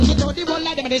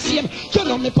them the same. You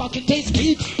know me pocket is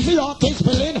deep, me heart is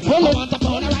filling. I want a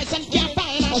pound of rice and can't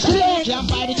buy no shilling. Can't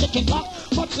buy the chicken cock,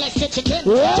 much less the chicken.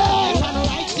 Yeah. On the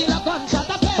right, still a gunshot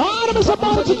a pen. All of us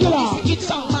about to kill out.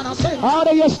 All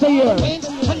the yesteryear.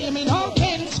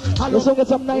 Let's get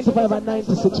some 95 and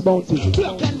 96 bounty.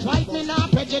 Black and white, me now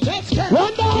prejudice.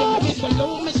 Run down! Mr.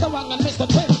 Low, Mr. Wang and Mr.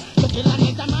 Twin. Looking at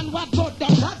it, the man what good,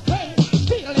 them not pay.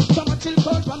 Feeling so much till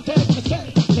cold, one take me scale.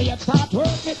 Me head start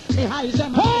working, me highs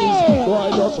them hey! Boy,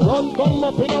 just run, come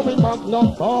up in a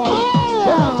magnum boy.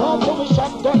 Don't talk to me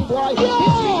shotgun boy. This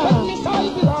weekend, me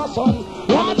side with our son.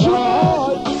 Watch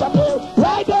out! Disappear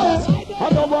Right there! I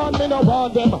don't want me, no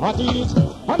want them Addies.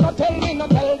 I don't tell me, no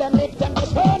tell them, make them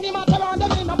just burn him out around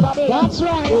them in a bubble. That's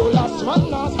right. Oh, last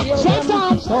man, last year. Shut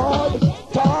down!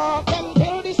 Talk them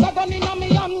till the second in a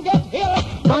me and get here.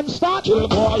 Man, start. Chill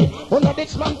boy. Under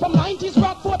this man from 90s,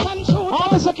 Rockford and shoot. All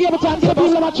the security time, get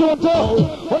people in my tune too.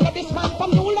 Under this man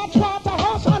from New Lodge,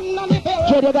 Waterhouse and on the hill.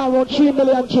 Trade you down around 3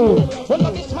 million too.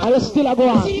 Under this man. And you still a go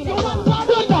on. See if you want one.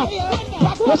 Good that.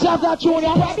 Let's have that tune,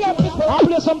 yeah? I'll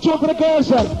play some tune for the girls,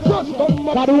 then. Got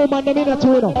the woman, them in a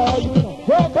tune,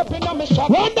 Woke up in a me shop.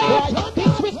 Run that.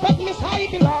 Disrespect Miss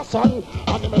Heidi Lawson.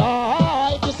 And him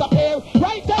like disappear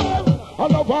right there. I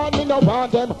don't want me, no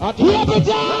want them. Here we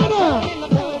down.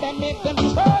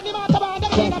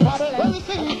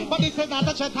 But this is not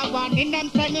the church of one in them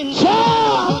singing. Sure.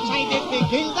 Chinese the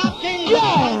kings of kings.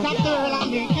 Yeah. What's up there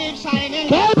and they keep shining.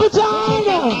 Here we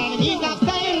down. He's not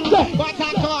saying. What's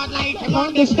a God like him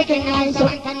on the sticking eyes. So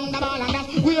I can the ball and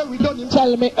that's where we done him.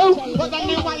 Tell me, oh. But on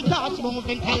the white horse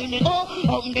moving, tell me, oh.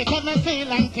 On the seven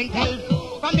seal and thing, tell me.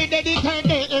 From the day the third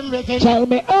day in risen. Tell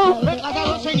me, oh.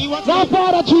 Now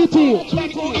for the GT.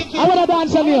 I want to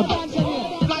dance on him.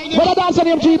 What a dance on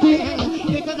him, GT.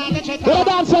 What a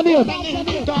dance on him.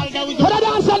 What a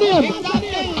dance on him.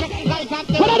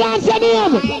 What a dance on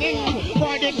him.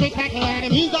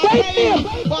 Great name.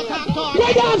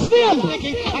 Great dance name.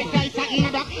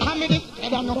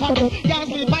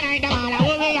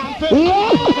 Yeah.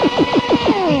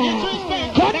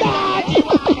 Come back.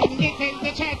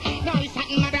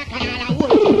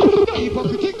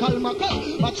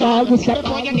 All the stuff.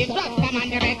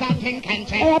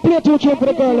 Hey, I play two tunes for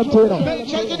the girl, too, you know. I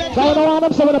don't want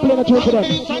them, so I'm going to play a tune for them.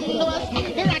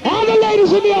 All the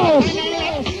ladies in the house.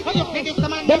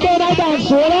 Them don't I dance,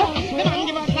 you know?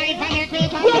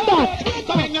 Run that.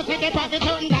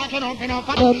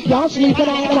 Them can't sleep in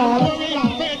the night.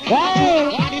 Hey.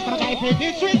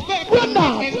 Run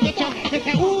that.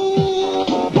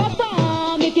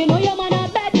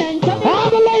 All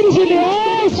the ladies in the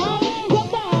house.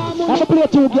 I'm going to play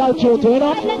two girl tunes, you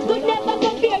know?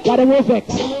 Got a reflex.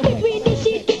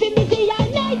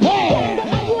 Hey!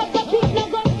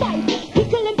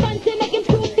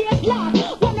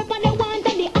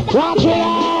 Watch it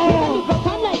out!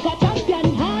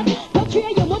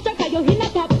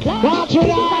 Watch it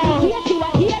out!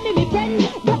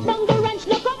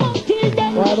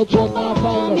 Why the joke not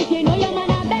fire?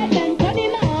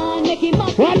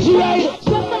 Watch it out!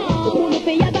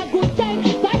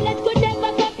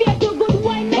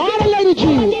 All the lady G!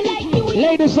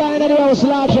 Lady side of the house,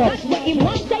 large up.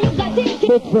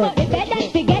 Big friend.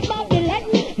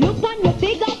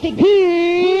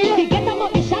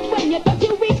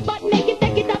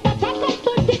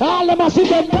 All the massive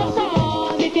them.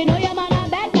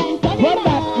 Run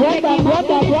that.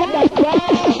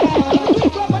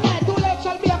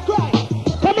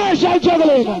 Commercial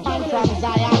juggling.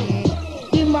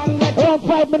 Around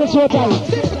 5 minutes more time.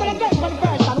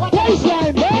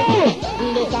 Baseline, hey!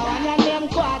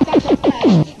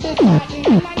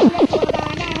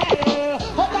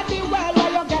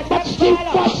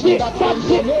 Touch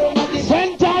it.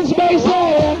 Sentence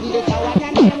baseline.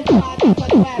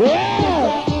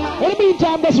 Yeah. In the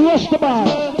meantime, let's rush the ball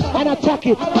and attack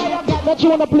it. Don't you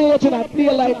want to play it tonight? Play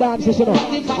like dances, you know.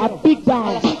 A big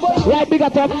dance. Right, big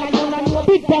at up.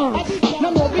 Big dance.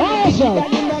 Awesome.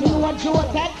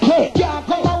 Hey.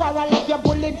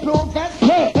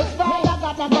 Hey.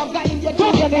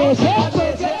 Talk on this,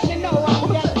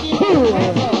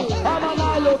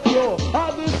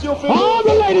 all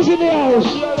the ladies in the house.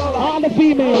 All the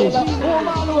females.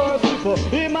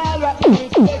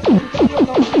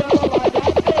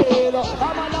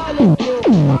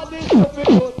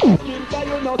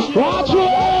 Watch it!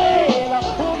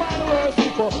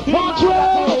 Watch it!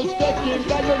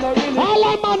 All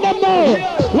I'm on them now.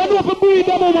 When you have to breathe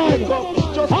them, man.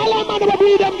 All I'm on them,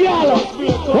 breathe them, girl.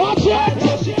 Watch it!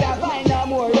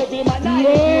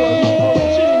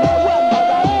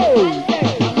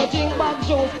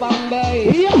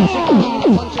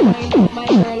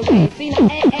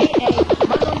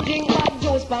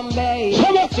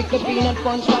 trick the peanut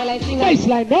punch while I sing.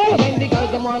 Baseline, no? When the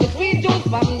girls them want the sweet juice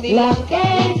from the long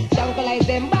cane, tranquilize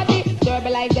them body,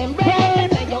 verbalize them brain.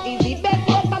 Say yo easy bed,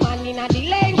 put a man in a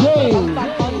delay. Come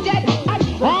back on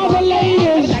jet, all the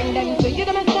ladies. them so you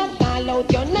don't stop, call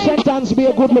out your name. Sometimes be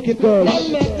a good looking girl.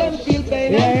 Then make them feel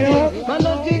pain. Yeah, you know? Man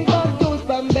don't drink of juice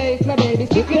from base, my baby.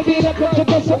 Stick your feet up, put your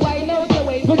best up. Why now your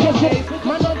waist,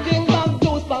 man don't drink of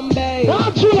juice from base.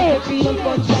 Actually,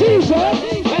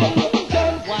 Caesar.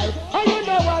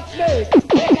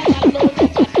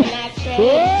 You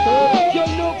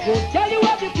look good, yeah, you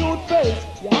have a cute face.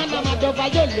 And I'm not over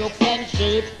your looks and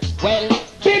shape. Well,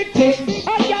 Big things.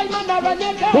 a girl man a run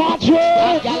your down. Watch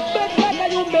A it. girl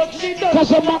better you make she done.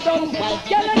 Cause I'm not Girl, you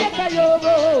better you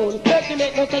roll. Make you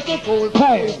make no such a fool.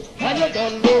 Hey. And you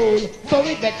done roll. So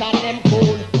we better them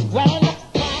cool. Well,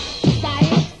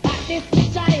 style, practice the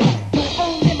style. You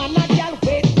only man a girl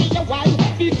wait for your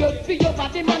while. Be good for your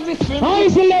body man with swim. How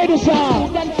is the ladies are?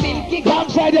 Good and silky.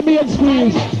 Outside the main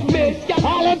squeeze.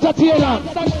 I'll entertain them.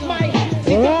 Watch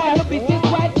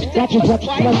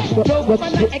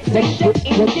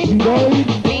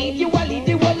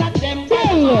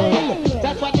it.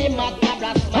 That's what they mad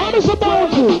How is the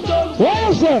boundary?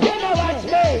 Where is it?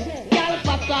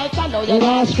 You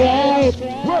know, straight.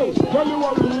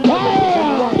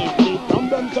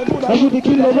 I should be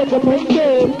killing the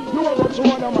recommended. You are what you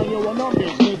want, man, you want to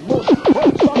business.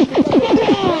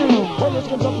 When you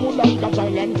skin up mood like a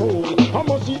silent fool. How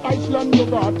much the Iceland you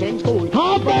got 10 school?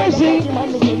 How mercy?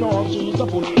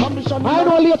 I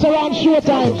know later on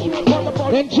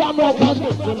showtime. Then Jamrock and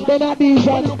then Addies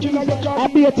and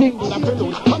things.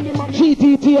 GT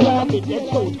Taylor.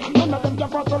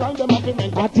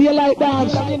 A Taylor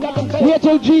dance. Wait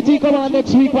till GT come on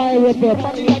next week by with them.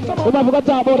 We never got to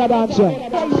talk about that dancer.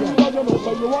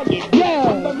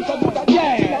 Yeah.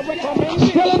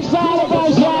 Still in style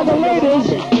guys for the ladies.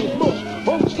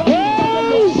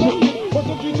 Yes.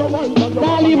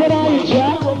 Now leave it out,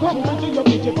 Jack.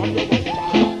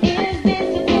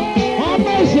 Have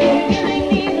mercy.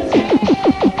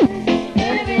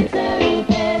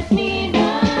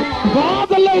 For all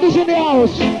the ladies in the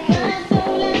house.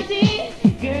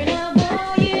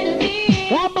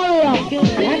 And Maria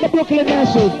and the Brooklyn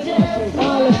Nurses.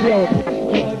 All of you.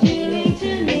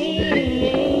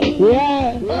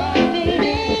 Yeah.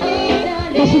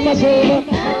 This is my favorite.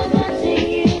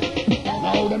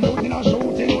 Now the mountain are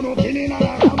shooting on killing and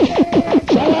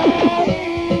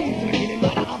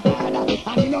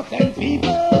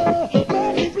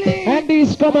and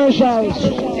these commercials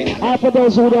are for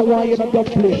those who don't want you to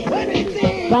don't play.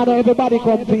 Now everybody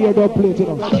come to here don't play, you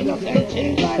know.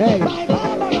 Hey,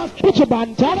 put your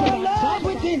band up.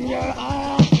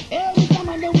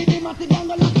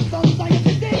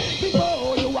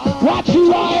 What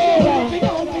you are?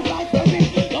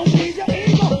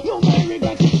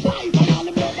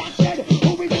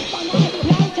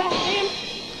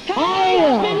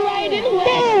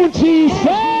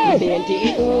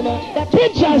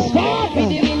 Picture start. With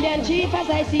the Indian chief as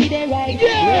I see them right.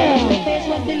 Yeah. The face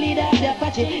was the leader of the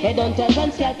Apache. Head on turns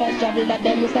on self and travel at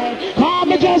them side. Come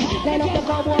just line up the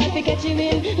cowboy to catch him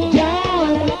in.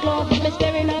 Down on the clock, me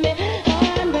staring at me.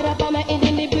 Hand red up on my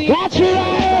Indian degree. that's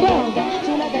right.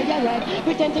 Soon as I get right,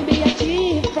 pretend to be a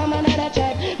chief from another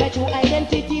tribe. My true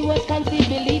identity was concealed,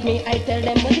 believe me. I tell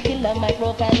them when the killer my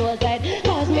profile was right.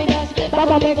 Cause me just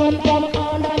Baba me gun from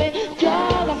under me.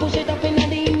 Jog and push it up in the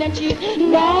Indian chief.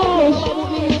 Nice.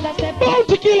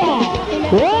 Bounty killer.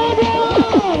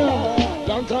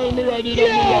 don't tell me ready.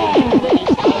 Yeah.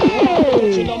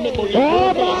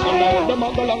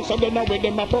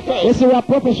 This is a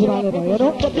professional, you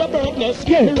know.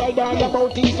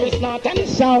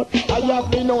 South.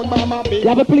 You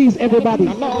have to please everybody.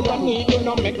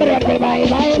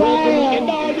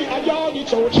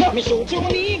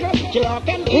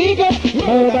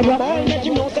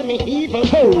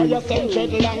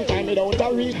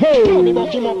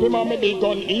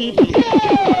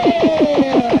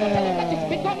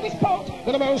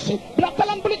 Black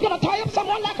talent bullet gonna tie up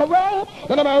someone like a rope.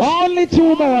 Only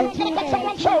two more. Gonna cut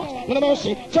someone short.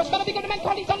 Just gonna be good men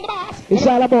calling on the boss. It's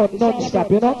all about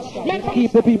non-stop, you know.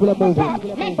 Keep the people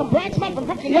moving. Men from Bronx, men from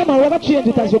Brooklyn. Yeah, man, we're gonna change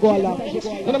it as we go along.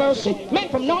 Men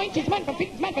from 90s, men from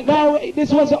 50s, men from... Now,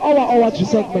 this was our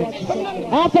segment.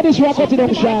 After this, we're cutting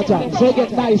them shorter, so it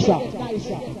gets nicer.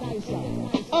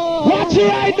 Watch it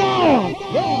right now.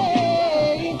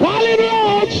 Colin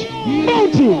Roach,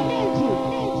 Bounty.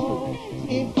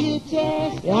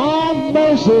 Yeah,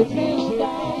 mercy.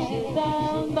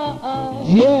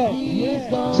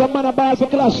 Yeah. Some man a ball for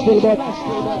class still, but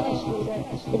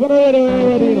if you're not ready, we're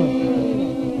ready, you know.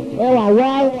 Oh,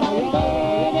 wow.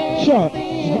 Sure.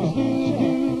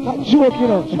 I'm joking, you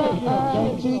know.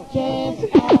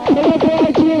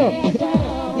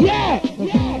 Yeah!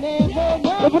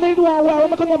 If I need one war, I'm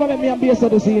going to never let me and bass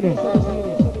at the scene.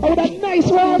 Oh, that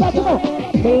nice war, that's enough.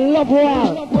 I love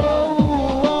war.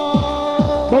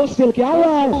 Don't still can't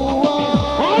war.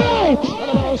 Alright!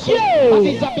 Yeah!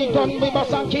 It's a big gun, we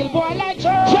bust and kill boy like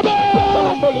Joe.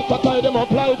 Bullet to tie them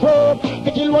up like rope.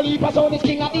 The kill will leap us on this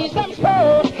king of these them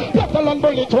spur. Left alone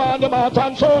bullet to on them out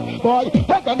and show. Boy,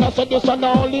 I'm gonna say this and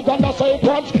only gonna say it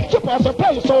once. You pass a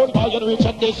place on boy and reach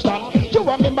a distance. You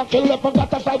remember kill if you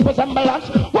got a slight resemblance.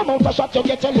 One more to shot you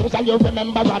get to lose and you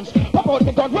remembrance. Pop out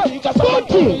the gun, well you just want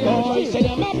to. Boy, say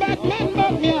them a bad man,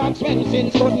 but me are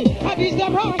expensive money. Addies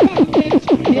them wrong and things.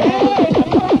 Yeah, the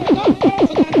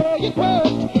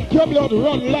your blood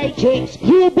run like drinks.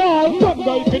 You boy, some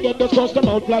guy figure the custom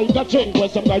out like a chink. Where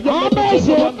some guy you never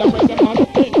see wonder where them on the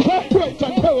pink. Great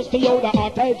and close to you the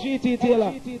heart. Hey GT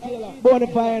Taylor,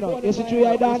 bonafide, you know. You see through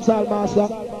your dancehall master.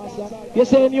 You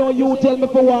saying you tell me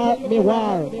for war, me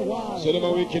war. So them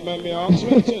a wicked man, me ask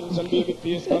me things and baby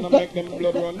face gonna make them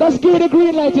blood run. Let's give the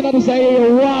green light in the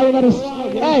side, war in the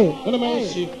hey.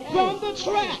 From the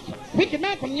track, wicked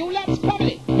man from New Labs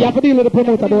Public. You have to deal with the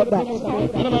promoter about that.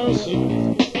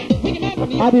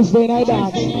 Addies doing I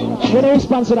dance. We're the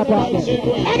response to that part then.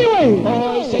 Anyway!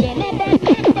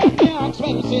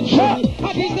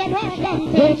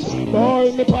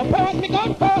 Boy, me papa, me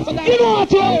gun pass and you know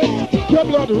what you your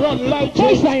blood run like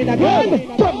this line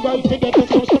again. Some guy figure the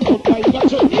custom out like a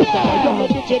chink. Yeah!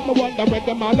 You make me wonder where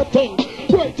them all the thing.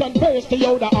 Great and pace to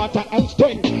you the heart and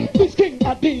sting. This king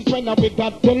Addies when I with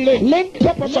that the link.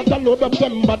 Papa shot a load up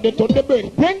them body to the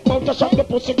brink. Bring out a shot the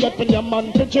pussy get in your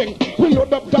man to drink. We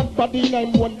load up that body in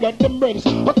I'm one blood them brains.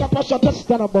 But Papa shot a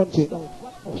stand up bunch it.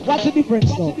 What's the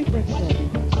difference now?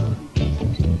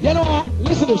 You know what?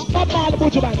 Listen to this. Papa the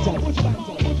butcher band side.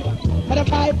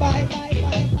 Bye.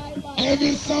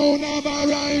 Every sound have a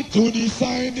right to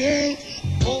decide it.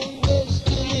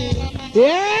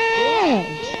 Yeah!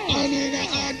 And in a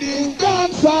Addies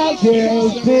dance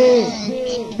guilty.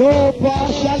 No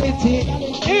partiality.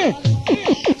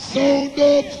 sound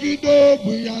up, feed up,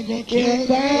 we are gonna kill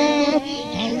them.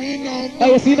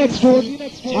 Hey, you see next food?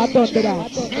 I done the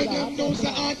dance. And them knows the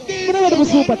Addies. You know what the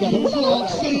super can do?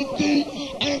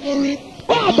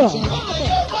 Father!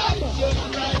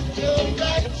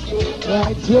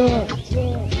 Right here.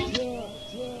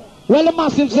 Well, the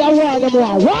massive say war, them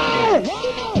war. War!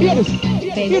 Hear this.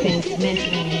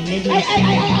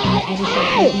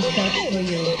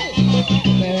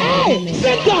 Hey!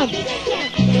 Sit down!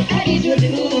 Addies will do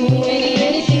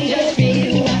anything just for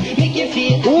you. Make you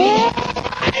feel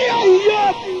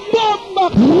Bomba!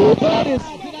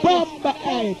 Bomba!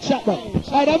 Hey, chat up.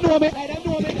 I don't know me.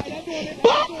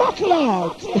 Bomba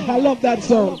Cloud! I love that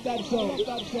song.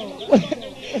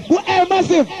 Hey,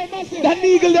 massive! That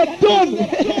eagle that done!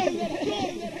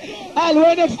 I'll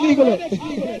wait next eagle.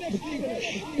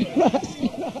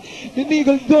 The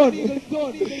eagle done.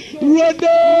 Run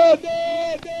on!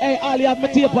 Hey, all you have my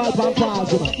tape all from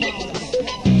pause.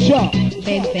 Sure.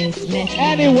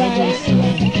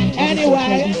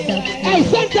 Anyway. Hey,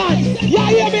 sometimes, you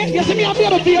hear me? You see me on the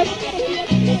other face?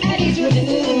 Addies will do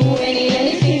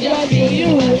anything just for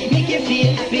you. Make you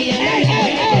feel happy and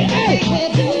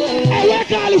Hey, where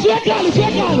Carlos?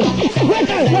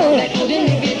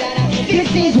 this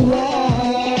is war.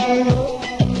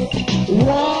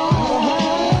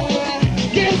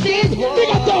 This is war.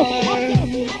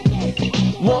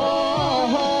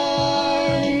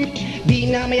 Beat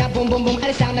now me up, boom, boom, boom. At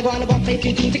the sound, I'm gonna go play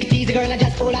 2, 2, take it easy, girl, and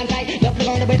just hold on tight. Love,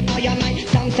 gonna with all your might.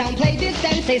 Some play this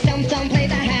and say, some play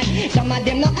the hat. Some of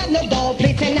them not have no gold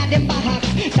plates and not them bahaks.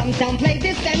 Some play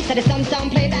this and say, some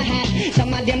play the hat.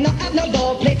 Some of them not have no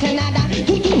gold plates and not that.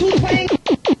 2, 2, 2, twang.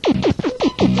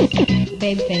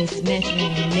 Babyface, Metro,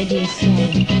 Media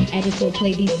Song. Addies will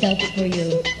play these stuffs for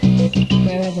you,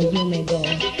 wherever you may go.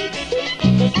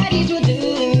 Addies will do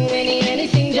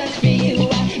anything just for you.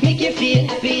 Make you feel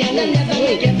happy and I'll never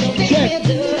make you feel. They will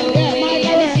do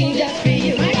anything just for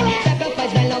you.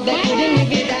 Sacrifice my love that couldn't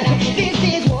give you that. This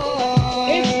is war.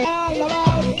 It's all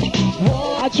about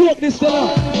war. I joke this still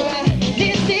up.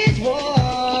 This is war.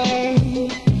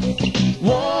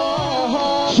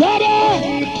 Shut up!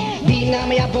 Beat now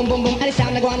me up, boom, boom, boom. At the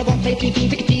sound, I'm gonna go play 2, 2,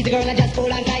 take it easy, girl, and just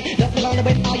hold on tight. Love, gonna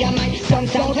with all your might. Some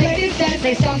play this and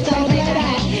say, some play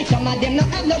that. Some of them not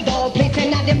have no gold plates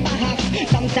and not them bahaks.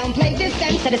 Some play this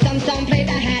and say, some play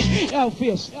the hat. Yo,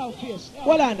 fierce.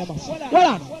 Hold on, man. Hold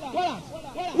on.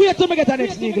 Wait till me get an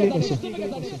next eagle in this.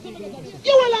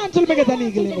 You hold on till me get an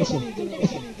eagle in this.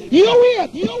 You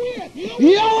wait.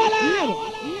 You hold on.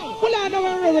 Well, I know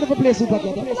we're ready for play super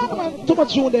cat. Too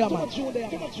much tune there, man.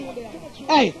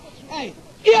 Hey,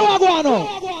 here we go now.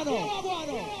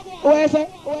 Where is it?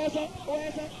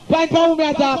 Pine pound me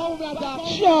attack.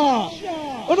 Sure.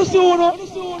 What do you see, Uno?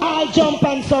 I'll jump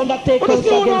and sound that take us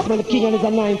against me. The king and his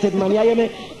anointed man. You hear me?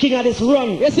 King of this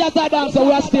run. You see, at that dancer,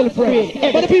 we are still friends.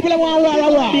 But the people that want war,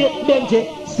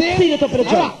 Benji, seal it up in the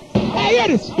track. Hey, hear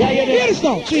this. Yeah, hear this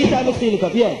now. 3 times seal it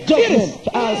up. Yeah, judgment.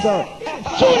 Also.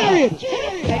 Hear this.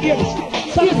 Hear this.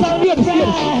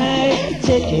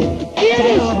 Chicken. Hear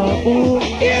this.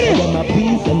 Hear this. Them a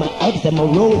beef, them a eggs, them a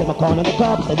roll, them a corn on the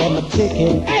cob, so them a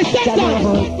chicken. Hey, set down.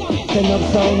 Send up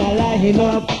sound a line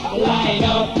up.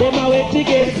 Them a wait to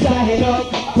get signed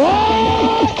up.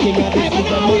 King of this is a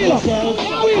myself.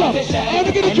 Now we love.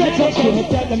 Hey, get the drugs up, space.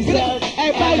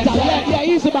 Hey, Biter, yeah,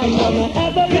 easy Biter.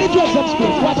 Get the drugs up,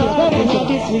 space. Watch it, go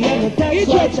He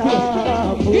drugs, space.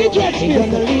 He drugs,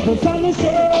 space.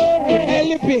 Hey,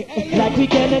 Lippy. Like we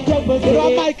cannot help us. You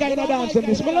know my kind of dance in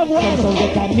this. I love one. Some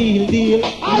get a meal deal.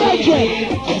 Alright,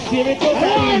 Dre. Spirit of a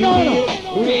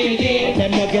real deal.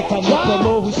 Them no get a much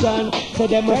promotion. So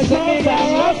them a smile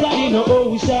and in the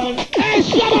ocean. Hey,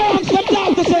 Jamrock, step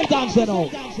down the sentence now.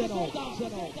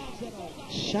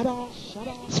 Shut up.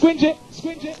 Squinch it.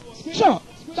 Sure.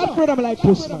 That brother me like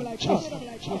puss, man. Sure.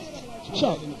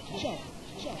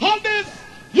 Addies,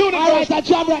 universe. Alright, that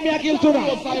Jamrock me a kill to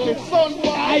rap.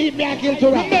 I me a kill to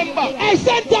rap. Remember. Hey,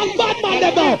 sentence bad man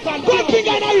them now. Good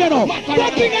finger in here now.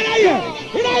 Good finger in here.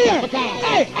 In here.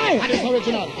 Hey. Addies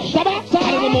original. Shabba.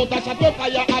 Addies mountain, shut up,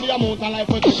 fire, Addies mountain like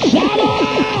what? Shabba.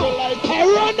 Hey,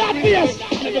 run that face.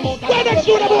 Where next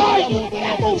to the boy?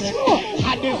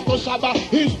 Addies to Shabba.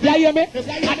 Yeah, hear me?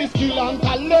 Addies kill and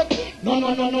collect. No,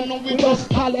 we Just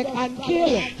collect and kill.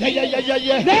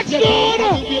 Yeah. Next door.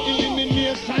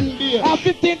 Elimination day.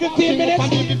 15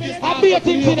 minutes. I'll be a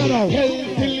thing in now.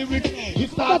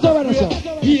 That's all right, sir.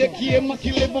 Here came a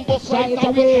kill even bus right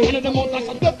away. And the mountain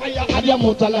shut up, fire, Addies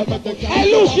mountain like what? Hey,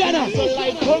 Luciana.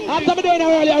 After me doing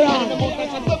earlier on.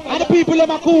 And the people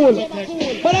them are cool.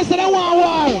 But they say they want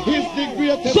war. He's the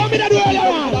greatest. Show me that earlier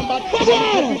on. Come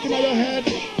on.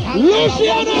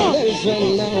 Luciana.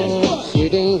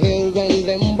 Sitting here and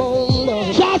them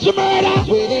bones. Charge of murder.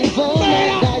 Waiting for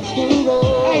my lights to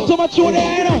roll. Hey, too much tune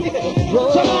there, you know.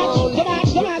 So much.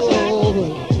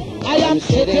 I am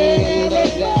sitting in the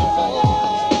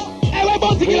dark. Hey, we're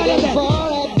about to kill Waiting them. for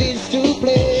Addies to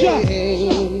play. Sure.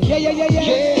 Yeah.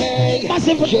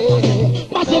 Massive.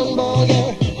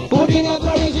 Putting up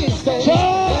the resistance.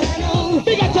 Sure.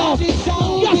 Big at top.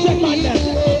 Yes, man.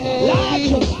 Large.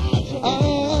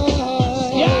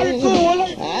 You're cool.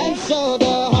 And so the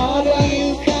harder you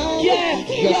come,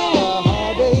 the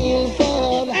harder you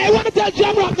fall. Hey, what to tell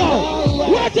Jamrock now?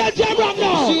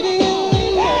 Sitting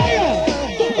Hey,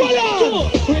 pull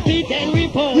on. Repeat and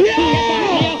report.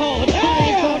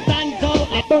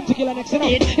 Don't to kill the next one.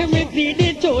 Repeat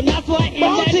the tune. That's why in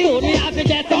that tune we have to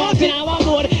get off in our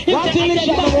board. If they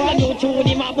have new tune,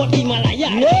 him about Himalaya.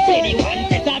 Say the one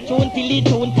set a tune till the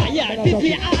tune tired. We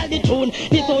play all the tune.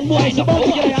 The tune boys no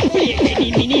power. Play any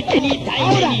minute, any time,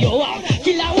 any hour.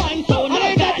 Kill a one tune.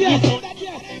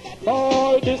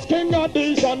 Oh, this king of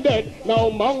these and dead. Now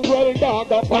mongrel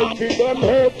dog a fight with them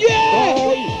head.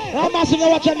 Yeah! I'm asking you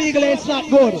watch a nigga, it's not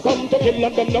good. Come to kill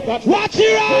and them look at. Watch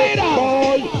your rider!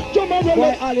 Boy, Jamrock.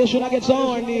 Boy, all you should have get some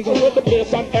more nigga. With the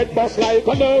place and head bust like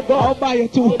a nerve. I'll buy you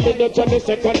 2 minutes and the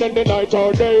second and the night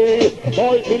or day.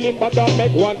 Boy, feeling bad and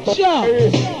make one for Sure.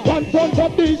 One front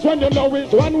of these when you know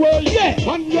it's one way.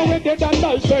 Yeah. And you're ready and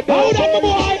I said, hold on, my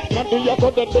boy. And the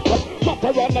other than the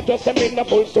matter and just them in the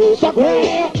full suit of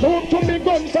grey. Move to me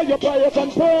guns and your prayers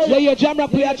and pray. Yeah, Jamrock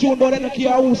play a tune, but I don't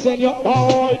care who send you.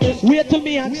 Boy, this Wait till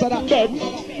me answer that. dead.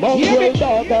 Mongrel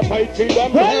dog a fight with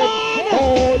them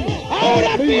head. Boy,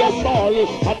 that be a feels. ball.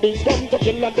 And these come to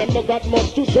kill and them no got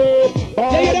much to say.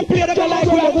 Yeah, you don't play the guy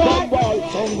like we have one.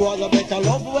 Some boys are better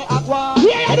love with aqua.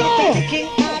 Yeah, you know.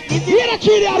 Yeah, the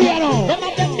tree there, you know. Them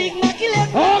of them big Macky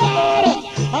left. Oh, God.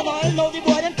 And all know the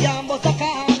boy them can't bust a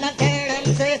car and tell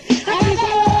them say,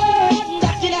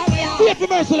 Wait for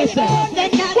merciless then.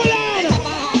 Hold on.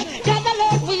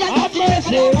 Have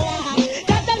mercy.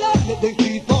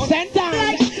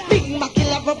 Sentence. Big Macky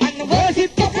love up and the words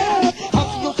it get up.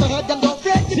 You heard them don't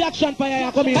fret. The action fire,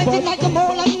 you come in Fighting first. like a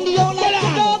mole and the old like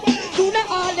a dog. Sooner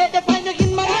or later find you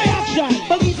in my Action.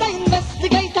 But we say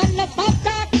investigate and let's stop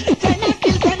that. Try not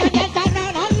kill, try not get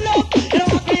down and look. You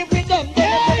don't agree with them. I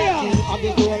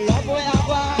will do a love where I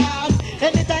want.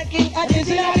 Anytime King Addies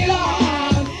in the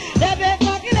land. They make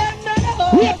Macky them know.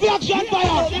 Wait for action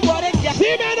fire.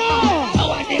 See me now.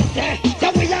 So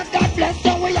we have God bless,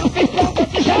 so we have to focus.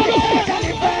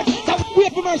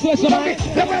 Wait for mercy. Merciless, man.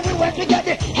 The way we work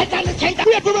together, head on the chain.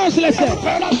 Wait for Merciless, sir.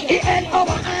 He ain't our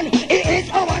hand, he is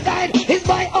our guide, he's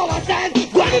by our side.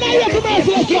 Go on in here for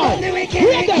Merciless, now. Hear them,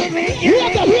 hear them,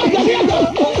 hear them, hear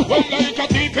them. Well, like a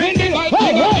deep in the light,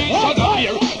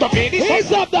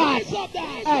 Ease up that.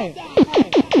 Hey.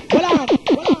 Hold on.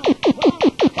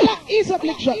 Ease up,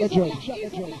 lick shot the joint.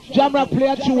 Jamrock play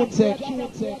a tune, say.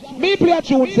 Me play a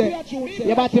tune, say.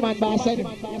 You bat him and boss said him.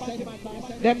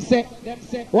 Them say.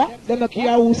 What? Them not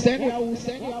care who send it.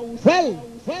 Well,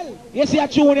 you see a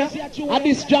tune, yeah? And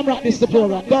this Jamrock, this the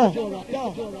program. Go.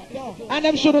 And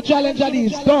them should challenge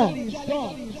Addies. Go.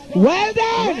 Well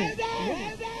done.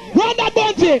 Run that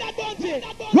bounty.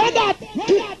 Run that.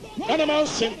 And I'm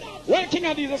out. Working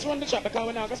on these, run the chat because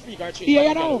we're not going to speak our chief. Yeah,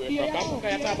 you know.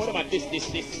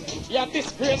 This. Yeah,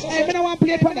 this grace. Hey, I don't want to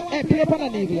play upon the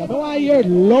nigga. I don't want to hear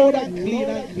loud and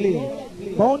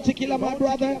clean. Bounty killer, my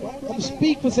brother. Come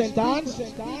speak for St. Anne's.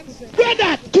 Run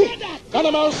that. And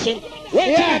I'm out.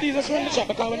 Working on these, run the chat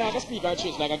because we're not going to speak our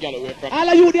chief like a girl away from. All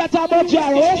of you there talk about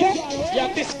Jaro, okay?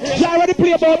 Yeah, this grace. Jaro already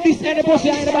play about this and the pussy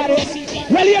and anybody.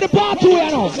 Well, hear the part 2,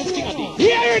 you know.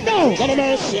 Hear it now. And I'm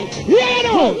out. Hear it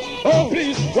now. Oh,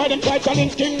 please. Why them try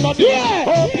challenge King Addies? Yeah.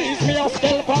 Oh, please, me a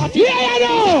skull party. Yeah, you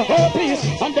know. Oh, please.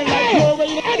 And then like you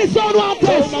way. Any sound want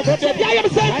press. Yeah, you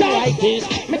say I like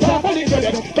this. Me talk a little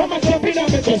bit. Come and jump in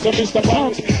on me chest, Mr.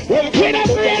 Pound. Well, we don't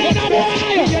bring it on the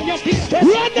wire.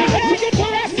 Run that.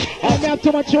 I have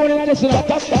too much children in this. Stop,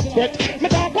 me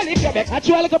talk a little bit. I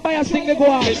try to buy a thing to go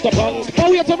on. Mr. Pound. But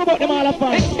we are talking about them all of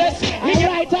us. Me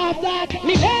right off that.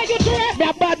 Me beg you to rest. Me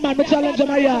a bad man. Me challenge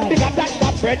my yard. Because that's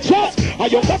that bread. Just. Are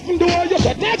you fucking doing your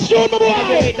shit? Next tune, my boy.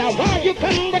 Why you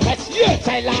come request? Yes,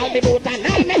 I love the boat and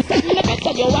I'll make some the best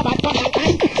of you about for my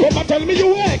time. Come tell me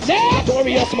you ex.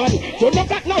 Notorious man. You not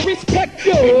got no respect.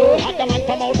 You have the man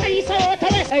from out east or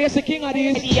west. Hey, it's the king of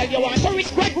these. You want to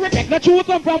respect. Not you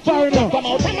come from foreign now. Come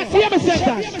out. See me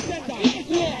sentence.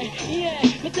 Yeah.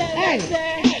 Hey.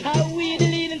 How we the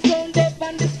leading sound deaf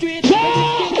on the street.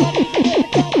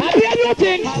 Have you new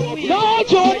thing? No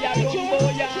joke.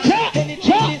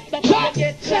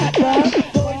 Shot,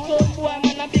 boy,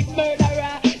 man, a big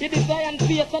murderer. You design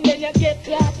face and then you get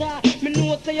clatter. Me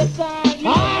know say you son.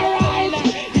 Alright.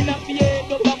 In a fear,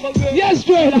 go back over. Yes,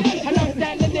 Dre. A long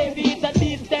time the day we eat a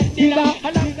decent dinner.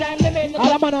 A long time they made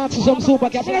all I'm gonna ask you some super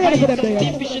cap. I'm ready for them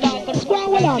there. Go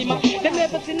on, well on. They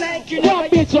never see like you. Go on,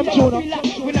 beat some tune up.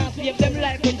 We not save them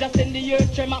life when just in the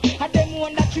earth tremor. And them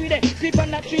on that tree there, sleep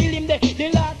on that tree limb there. The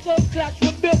last of class,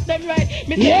 we built them right.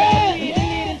 Me yeah.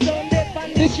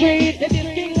 The street, the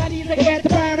king of these against the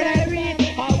permanent read.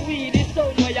 How we this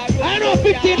sound where you I know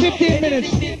 15 minutes.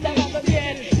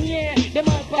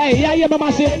 Hey, yeah,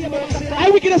 mama say.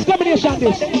 Hey, wickedest combination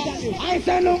this. I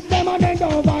say look them and then go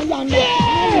over yonder.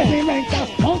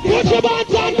 Yeah! Put your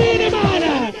bands on me,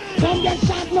 man. Don't get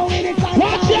shot no in it.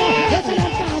 Watch it!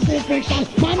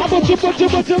 Put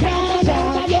your bands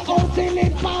on.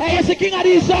 Hey, it's the king of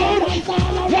these sound.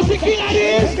 It's the king of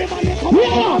these.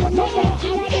 Yeah!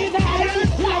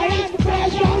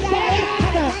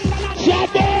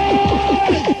 Shut up!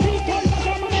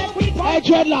 Hey,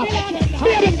 dreadlock. Be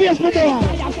the face, my boy.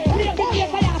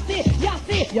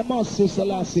 You must see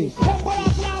Selassie. Oh,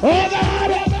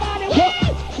 God!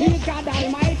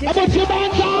 How about your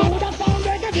bands on?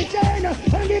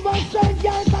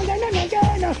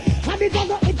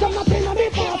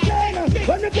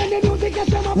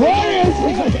 Where is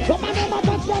it?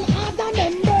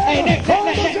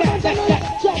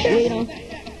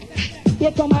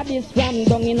 Here come a this ram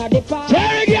down in a the park.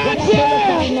 Terry Gansi!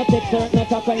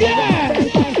 Yeah!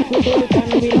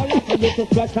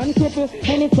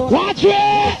 Watch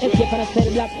it! It's different cell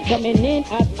block coming in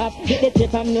up. Hit the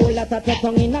tip and no lot of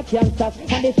tongue in a Kansas.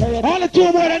 And the sheriff. Only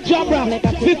 2 more than Jamrock.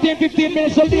 15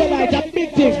 minutes of daylight. That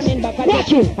big things.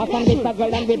 Watch it! I found this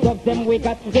girl and we drop them. We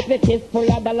got with the fist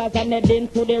full of dollars and head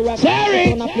into the rock.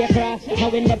 Terry! Now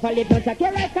we never live no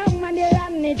here I come and they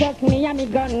run it just me and me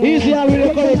gun. Easy, I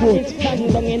will go good.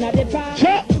 Down in a the park.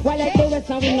 While I do it,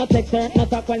 now we no take turn, no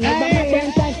talk when no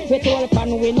time. We told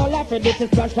fun, we no laugh for this is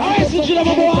crush. Alright, switch it up,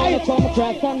 boy. Come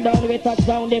cross and down, we touch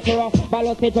down the cross. Ball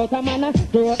out it out a man,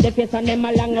 throw up the face and them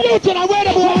a long. Lieutenant, where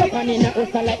the boy? And in a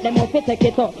house like them up, take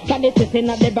it up. And the sitting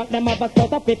at the back, them up a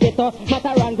start up, pick it up.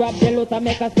 Matter and grab the loot and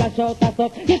make a splash out a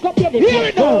stuff. Pick up the here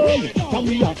it goes. From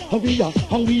we are.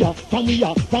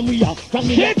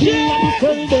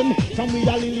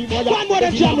 One more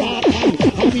than Jamrock.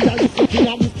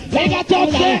 They got top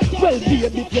set. Well, be a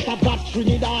bit like a bad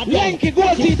Trinidad. Yankee,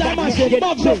 go see that man say,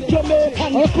 Bob's up.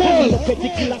 Jamaican. Of course.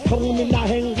 Particular town in the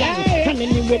England. And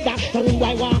anyway, that's the room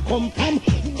I want come from.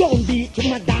 Don't beat to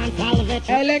my dance, I'll let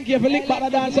you. Hey, Lenky, if you lick back the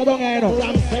dancer down here, you know.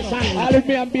 Ram session. I'll leave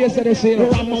me and base of this, you know.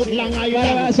 Ram out Long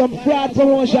Island. Some fraud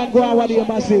promotion go on with you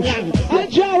massive. And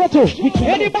Jamrock too.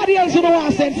 Anybody else who don't want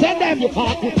to send them.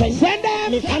 Send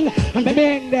them. And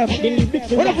bang them.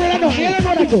 What a friend I know. You don't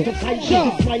know that too. Sure.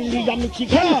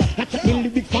 The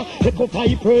lyrics are echo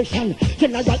vibration.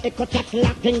 General echo tracks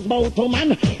like things about a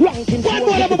man. Ranking one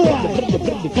more of a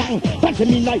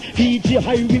Pantomime DJ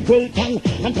Highway Wilton.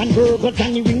 And Convergo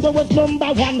Johnny Ringo was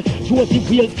 #1. Joseph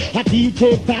Wheels, a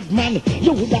DJ Batman.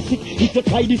 You would have sick if you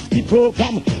try this the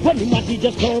program. When him a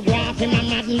DJ choreograph him a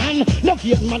madman. Love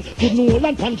yet man, good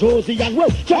Nolan and Josie and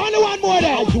well. Only one more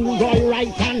there. You Roy right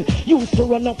hand. Used to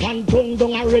run up and turn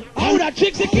down a red. Oh, that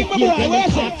chicks a king, my boy.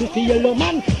 Where's it? To see yellow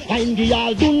man. I'm the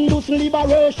Aldundus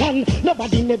liberation.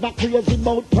 Nobody never crazy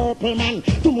about purple man.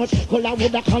 Too much color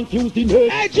would have confused the nation.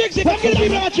 Hey, Jixie, come get me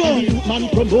back to man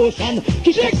promotion.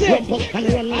 Jixie,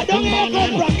 I don't hear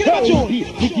come from. Get him a tune.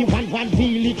 With the one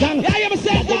really can. Yeah, you ever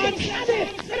said that?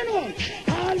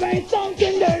 Always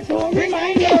something there to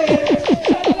remind you.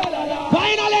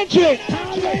 Final entry.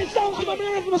 Always something.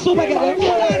 I'm a super guy.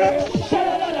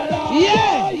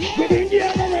 Yeah. Within the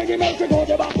reggae makes you go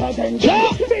to back again.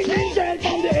 Been in jail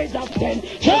from the age of 10.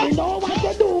 You know what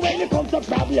to do when it comes to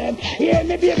problem. Hear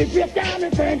me baby, face down my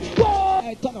friend.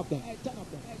 Hey, turn up there.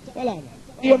 Well on.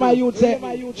 Here my youth say,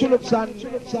 Tulips and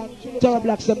Terror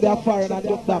Blacks them they are foreign and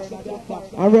duck duck.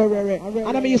 And rare.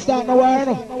 And I mean you start no war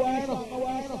no.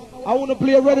 I want to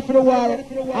play ready for the war.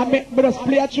 I make me just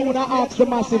play a tune and ask the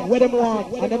massive where them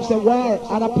want. And them say war.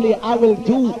 And I play I will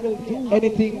do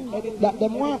anything that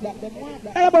them want.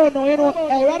 Everybody know, you know,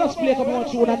 I just play a couple more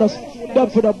tune and just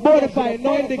dub for the bonafide,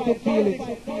 no addicted feeling.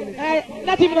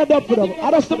 Not even a dub for them. I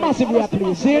just the massive way I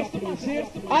play, see?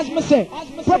 As me say,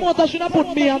 promoter should not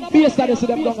put me and bass that they see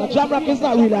them down. Jamrock is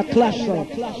not really a clash song.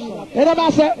 You know what I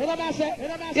say?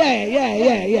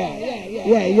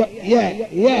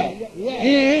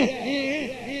 Yeah.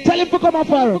 Tell him to come up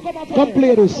for come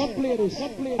play this.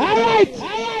 Alright.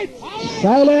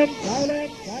 Silence.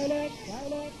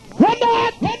 Run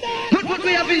that. Look what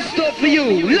we have in store for you.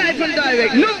 Live and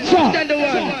direct. No more than the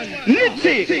one.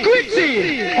 Nitty,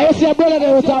 gritty. I see a brother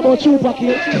there was talking about Tupac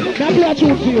here. Now play a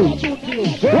tune for you.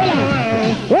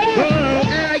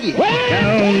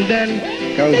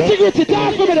 Nitty gritty,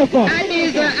 talk for me the phone.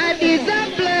 Addies are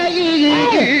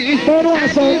playing. Don't want to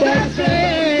sound that.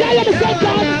 Yeah, you understand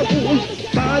that?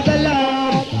 Fall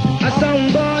alarm. A sound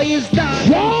boy is down.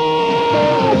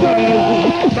 Fall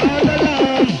alarm.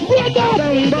 A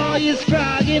sound boy is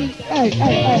frogging.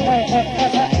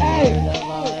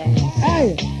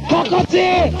 Hey, Cocotte! I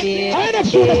ain't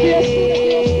sure the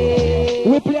face.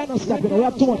 We play no stop, you know, we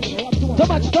have too much. Too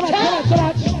much.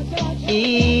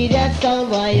 That sound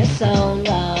boy, you sound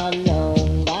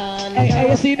Hey,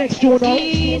 you see next tune now?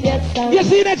 You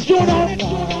see next tune now?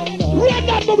 Run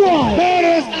that, my boy!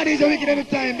 Murders, Addies are wicked every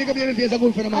time. Big up your face, a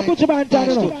good friend of mine. I put your man down,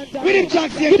 you know. With him,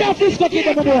 Jack, Give that Frisco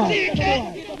kid, my boy.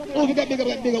 Oh, we got big up.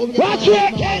 Watch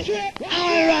it!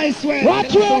 Alright, swear.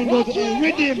 Watch it!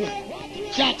 Rhythm.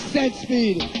 Jack said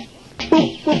speed.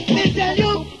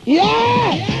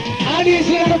 Yeah! Addies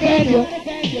in the venue.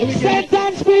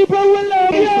 Sentence people will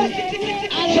love you.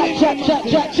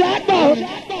 Chat, bout.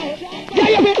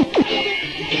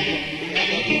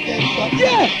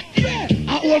 Yeah!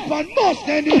 I old man must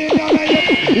end it in down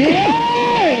here.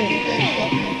 Yeah!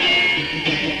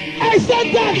 Hey,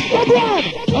 sentence, come on!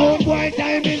 Old boy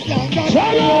time is long.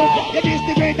 It is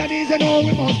the great and easy now.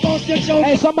 We must bust your show.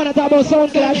 Hey, somebody talk about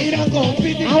sound class. And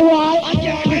why? I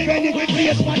can't defend it with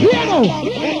face. Here now.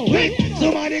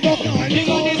 Somebody go climbing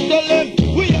on this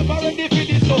tell we have already for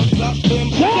this sound class them.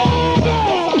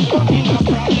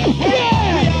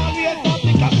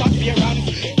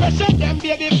 Pressure them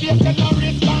baby face and no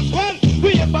response. Well,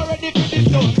 we have already for this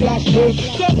sound clash them.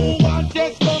 So who wants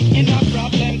this come in a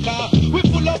problem car? We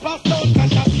pull up a sound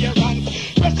clash appearance.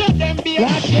 Pressure them baby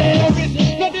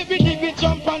face. No divi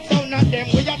jump and sound at them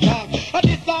we attack.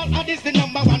 And this the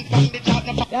number one from the chart.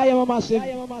 Yeah, massive.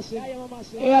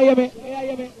 Yeah, me.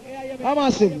 I'm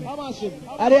massive.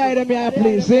 I didn't hear me,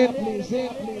 please.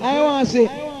 I want to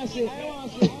see.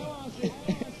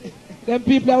 Them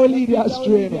people will lead you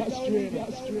astray.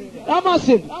 I'm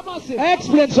massive. I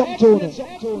explain something to you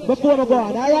before we go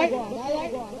on, alright?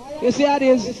 You see how it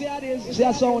is? You see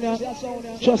how sound here?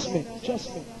 Trust me.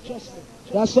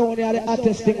 That sound here, the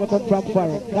hottest thing will come from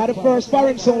foreign. Now the first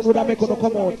foreign sound would have make you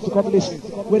come out to come listen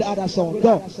with other sound.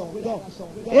 Go.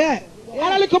 Yeah.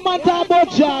 And a little man talk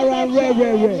about Jara and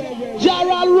Ray.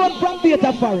 Jara run from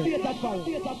data foreign.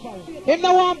 Him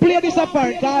no want play this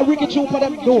foreign, because I wicked tune for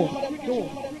them go.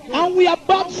 And we are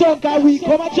bad song because we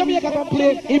come at Jamaica and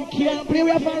play. Him can't play,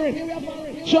 we are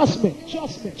foreign. Trust me.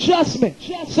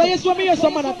 So yes, when me hear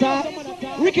someone attack,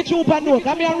 Ricky Chupa no.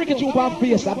 Come here, Ricky Chupa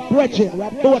face. I'm bridging. We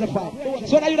are bona fide.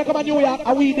 So now you come to New York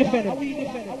and we defend it.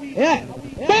 Yeah.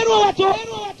 Man, what to?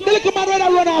 The little man ready to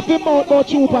run off him mouth about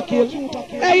Chupa kill.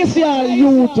 Hey, you see all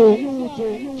you too.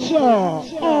 Sure.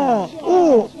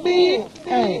 Me.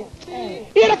 Hey.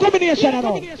 Hear the combination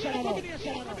now.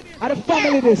 And the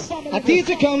family this. A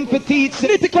teacher come for teach.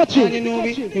 Need to cut you.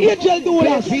 Angel do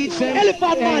that.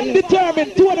 Elephant man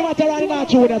determined. Two of them are around in our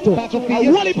tune too.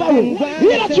 And Wally Power.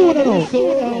 Hear that tune now.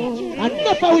 And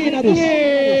enough of we in this.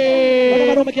 But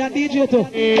I don't make a DJ too.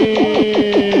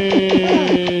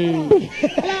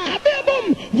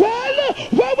 Well,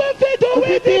 what will they do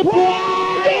with the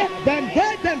boy? Them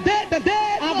dead.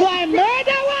 I'm going to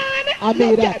murder one. I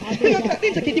made that. Hey,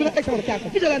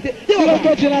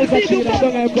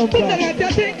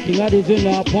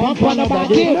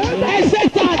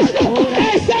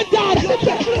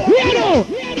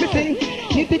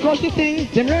 Because the thing,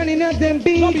 them running up them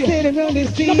beats, sitting on the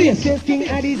streets, just King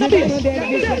Addies and them Addies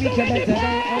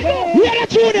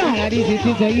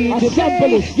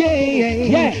is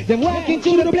yeah. Them walking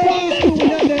to the place,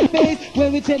 putting on their face,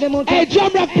 when we tell them on. Hey,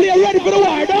 Jamrock, play ready for the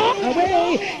war, no?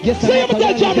 Yes, so you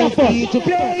tell Jamrock first. To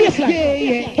play, yes,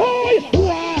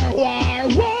 war.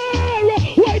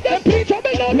 Why them people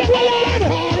me know the war?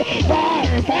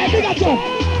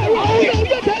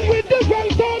 With the wrong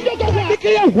song, you go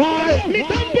right. Me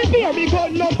don't before me go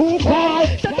no who fall.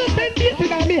 Shut up and beat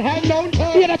it on me hand down.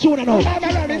 Hear that tune now. I'm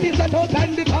around it is a total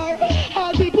and the car.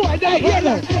 All people are there. Hear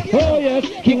that. Oh yes,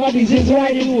 King Addies is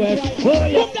riding west. Oh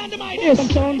yes, come down the mic. Yes, some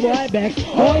sound boy back.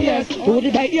 Oh yes, who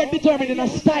did I hear determined in a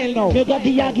style now? You got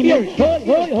the argument.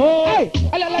 Hey,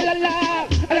 la la la la,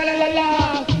 la la la la,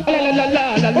 la la la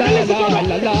la, la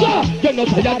la la. You're not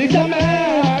tired of the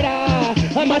murder.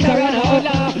 I'm a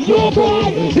Tarana, you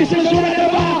boy, this is the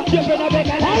river. You're gonna make a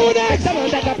next.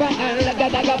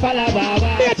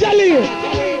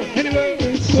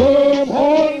 Anyway, some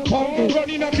whole come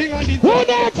running up in the who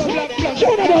next?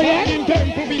 Show them boy, yeah? In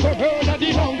time to be heard at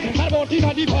the long, about in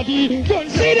the body.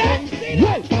 See that?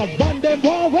 Well, I've done them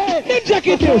one way. Ninja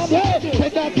Kitties.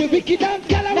 Set up the wicked and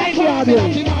Calabar.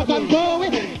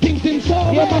 Things in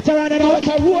so. You're not around and out.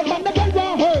 A road man, the gun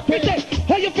won't hurt.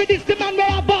 How you feel this? The man where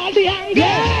I ball the anger.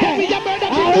 Yeah. Me a murder.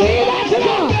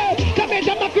 Come here,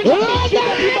 Jamrock.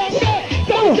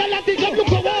 Don't tell us to jump to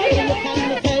go away.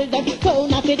 Tell them,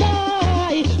 don't have to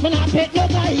die. When I pet no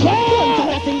guy.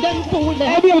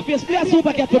 Every office, play a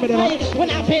super cat to me there. When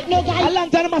I pet no guy. A long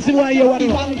time I must see why you want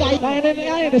to. I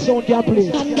ain't the sound can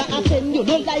play.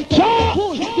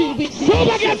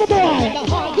 Super cat for boy.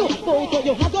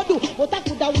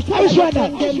 I was trying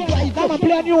that. Come and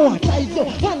play a new one. Hey,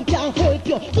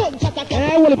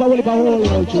 hold up. What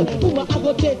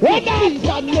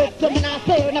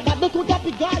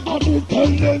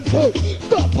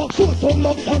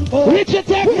Richard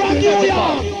Tech from New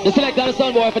York. The select on the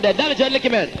sound boy for that. Danny John Licky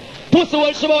man. Pussy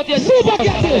will show out your super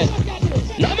cat.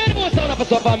 Now many more sound up for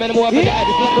so far, many more for that.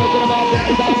 This is person about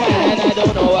and I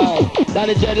don't know why.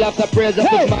 Danny John loves the praise of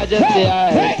his majesty.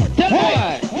 Tell me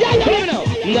why. Tell me now.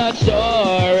 Not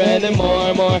sure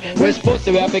anymore. We're supposed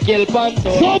to have to kill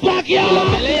Panto. So back here. Kill a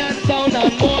million sound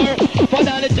and more. For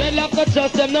Danny John love not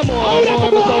trust them no more. More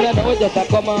sound and now just a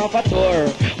come off a tour.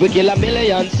 We kill a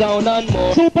million sound and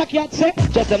more. Super cat say.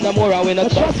 Trust them no more and we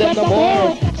not trust them no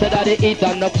more. Say that they eat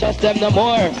and not trust them no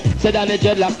more. Say that the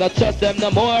dreadlock not trust them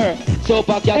no more.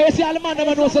 Super cat. Hey, see all the man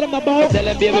them know say them about. Tell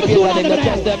them baby people that they not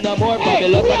trust them no more.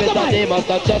 Babylon and they must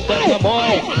not trust them no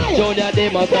more. Junior they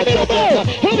must not trust them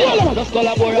no more. Just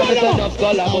collaborate and it's enough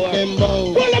collaborate. Them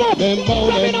bow.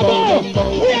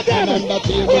 And that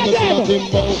is when you see a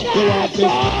timbo. You want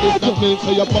this, that means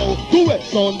so you bow. Do it,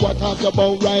 son, what have you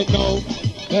bow right now?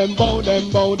 Them bow.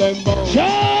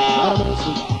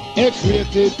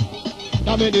 X-rated.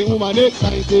 That made the woman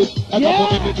excited. Like I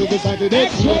put everything to decided.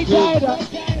 X-rated.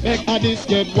 Make Addies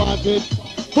get wanted.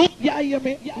 Yeah, you hear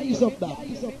me? Yeah, use up that.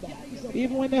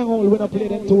 Even when they're whole, we don't play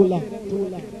them too long.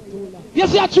 You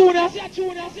see a tune, all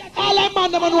them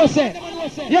man them know say.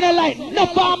 You know like, no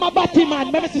farmer batty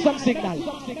man. Let me see some signal.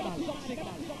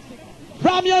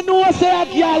 From your nose say a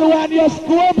girl when you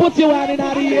score, put you one in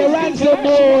the ear and some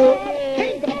more.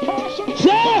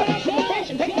 Sure.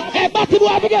 Hey, batty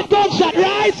boy, we get gunshot,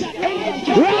 right?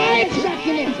 Right?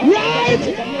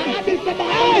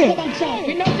 Hey.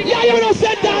 Yeah, you know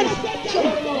sentence.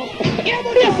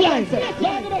 This line.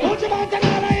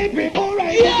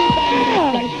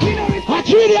 Yeah. Watch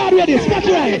really hard with this. Watch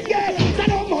right.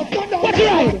 Watch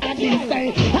right.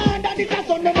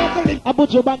 I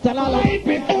put your bank to Lala.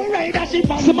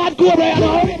 Some mad go there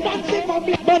now.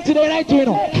 Bunty there right to you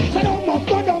know.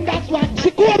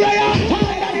 See go there.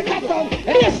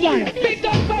 Baseline.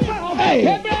 Hey.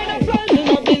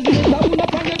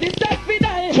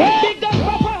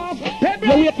 You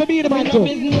wait for me the man too.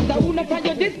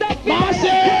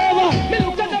 Massive.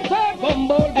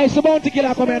 Hey, it's about to kill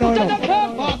her come here now.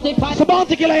 It's about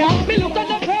to kill her, yeah?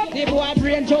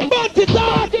 Bunty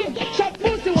talk.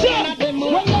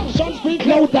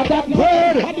 Loud at that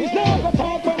bird.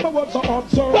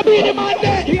 What be the man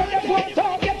there?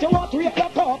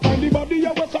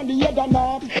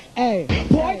 Hey.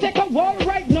 Boy, take a wall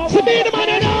right now. Sabine the man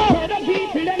there now.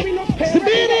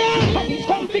 Sabine there.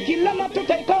 King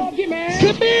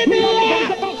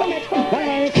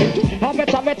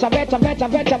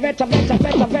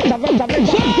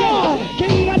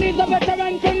and is a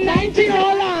veteran from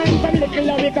 1909. From little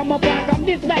Larry come up and from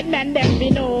this bad man them we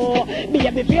know.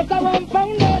 Baby face around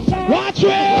foundation. Watch it.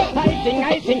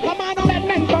 I sing, come on, bad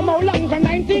men from how long from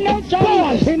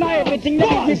 1902. You know everything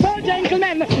that is so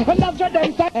gentlemen. And that's what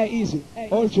them say. Hey, easy.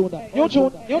 All tune that. Your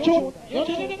tune.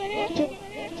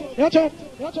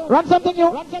 Run something,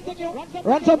 you.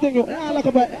 Run something, you. Like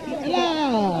a bit.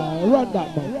 Run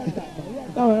that, man.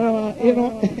 No, you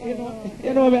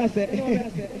know what I say.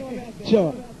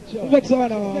 Sure. Make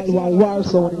someone war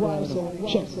song.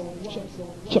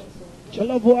 Sure. I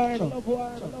love war,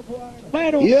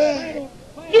 no. Yeah.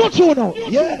 You tune now.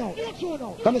 Yeah.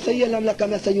 Come and say yeah, I'm like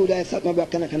come and say you there sat my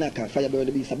back and fire burn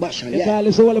the beast a bash and yeah.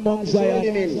 It's all among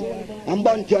Zion. I'm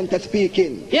Bunty Hunter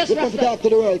speaking. Yes, we come to talk to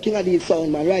the world, King Addies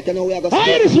sound man. Right now we are going to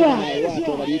this one. Walk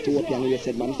over the Ethiopian we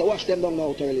said man. So watch them down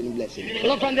now to early in blessing.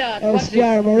 Look from there. I'm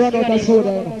scared, man. Run out of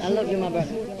soda. I love you, my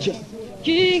brother.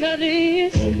 King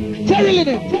Addies. Terrible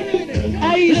in I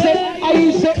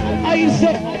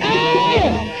say. Hey!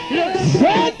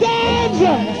 Sentence!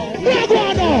 We're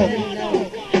going now.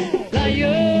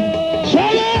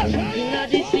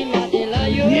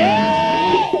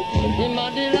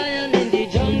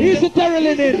 He's a terrible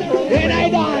in it. When I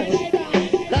dance.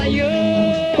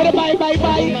 Put a bye.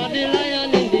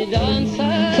 Lion in the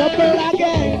dancer. Supper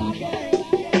again.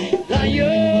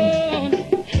 Lion.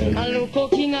 I look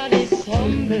King Addies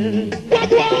humble.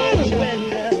 What one?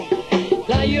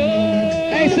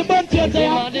 Lion. Hey, it's a bunch of The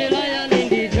lion in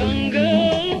the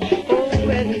jungle. Oh,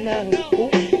 well,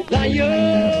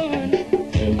 lion.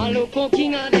 I look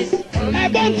King Addies humble. Hey,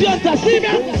 bunch of see me?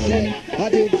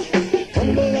 Addies,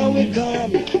 humble and we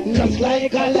come, just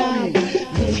like a lamb.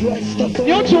 This rest of the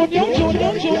Your tune.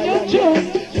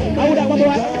 I would have a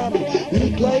boy.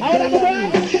 look like a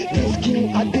lamb. This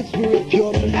King Addies very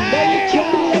pure. But you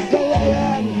can't like a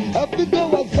lion. Up the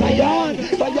door of Zion.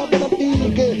 Fire gonna be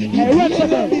good. You what's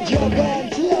feel up, the dragon.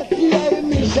 Let's see our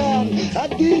mission.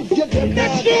 Addies get the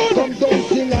man. Come down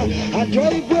singer. I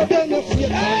drive where they no fear.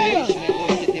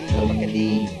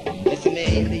 Listen me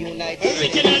in the United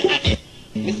States.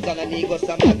 Mr. Nanigo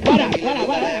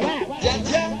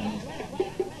Jaja.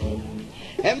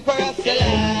 Emperor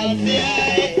Selassie.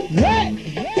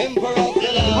 Emperor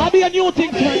Selassie. I'll be a new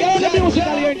thing tonight. Get on the music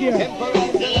here. Emperor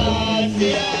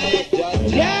Selassie.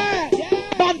 Yeah.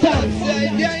 Bantam.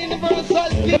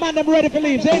 The man them ready for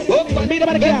leaves, eh? Meet them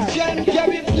at the car.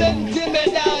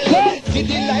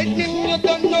 City lightning, you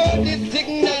don't know the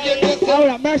signal.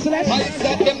 Alright, Merciless.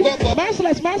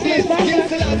 Merciless.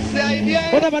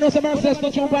 Whatever knows a Merciless,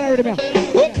 don't you want to me.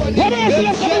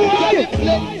 Merciless, how are you?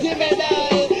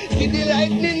 City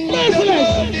lightning, Merciless.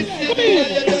 Come here.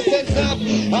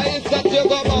 I said you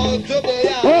go out to be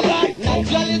Alright.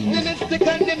 natural is the mystic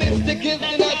and the mystic is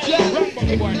the natural.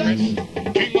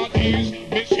 King Addies,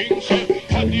 missing self.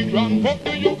 Had the run, what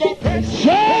do you go press?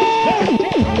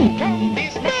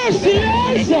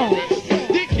 Merciless.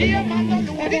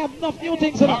 And they have enough new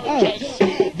things in it.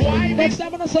 Next time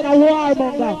I'm going to send a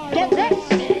warmonger.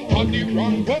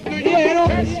 Yeah, you know.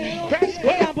 We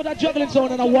can put a juggling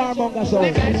sound and a warmonger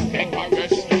sound.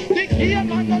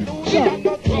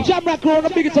 Jamrock crew,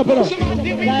 big it up, you know.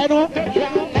 Yeah, you know.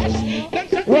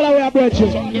 Well, I will bridge you.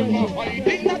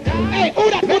 Hey, who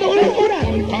that?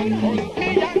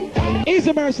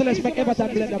 Easy Merciless, make Everton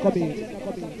blender come in.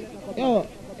 Yo.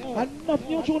 Enough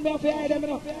new tune me off here, them, you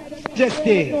know. Just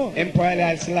the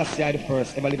Emperor Selassie the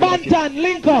first. Bantan,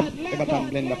 link up. Everton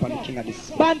blend up on the King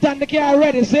Addies. Bantan, the car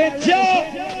ready, see?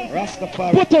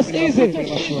 Rastafari. Put us easy.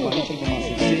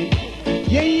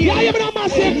 Yeah, you know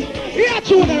massive. Yeah,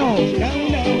 tune now.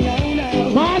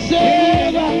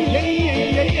 Massive.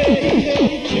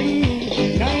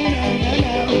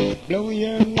 Blow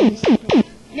your nose.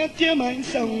 Not your mind,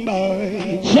 song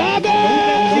boy. Jabba.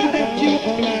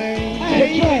 Hey,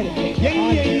 Joel.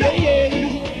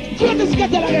 Joel, this get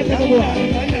again, boy.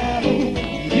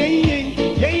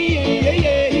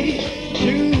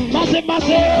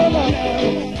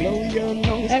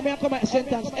 Hey, me come at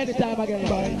sentence anytime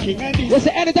again. You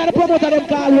say anytime the promoter them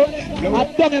call you, I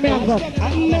don't me and come.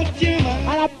 And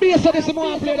I bass of this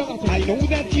more play down. I know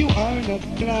that you are not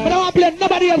glad. But I want to play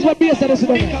nobody else but bass of this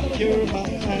down.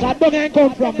 So I don't ain't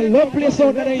come from. I love play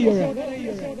sound in Europe.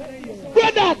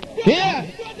 Good that. Yeah.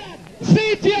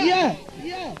 See it here.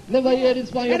 Yeah. Never hear this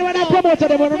from you. And when I promote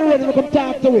them, I don't know to come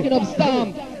talk to it. Picking up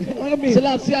stamp.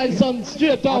 Selassie I son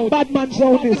straight out. Bad man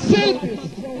sound is.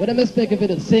 What a mistake if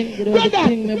it is sing. You don't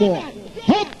sing me more.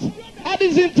 Hooked.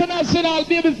 Addies International,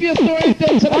 baby face to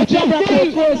orientation.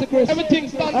 Jamrock, everything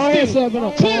stands still.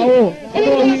 Chill.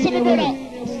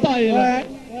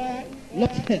 Style.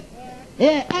 Look.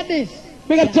 Yeah, Addies.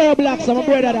 Big up Terror Blacks, I'm a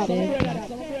brother that.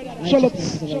 Shut up.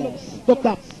 Stop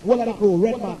that. What are the crew?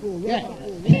 Red man. Yeah.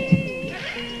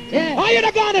 Yeah. Oh, you're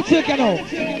the Garnet Silk, you know.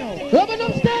 Rubbing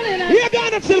up Sterling. You're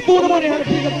Garnet Silk for the money.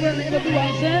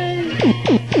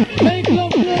 Make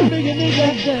love to the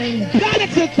nigga say. Garnet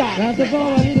Silk time. That's the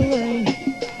power of the way.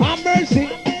 I'm Mercy.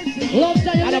 Love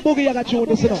giant. And a boogie you got tune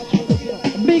this, you know.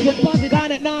 Big and positive.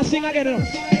 Garnet now sing again, you know.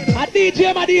 A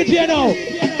DJ, my DJ now.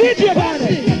 DJ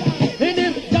Garnet. In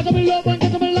him, just me love and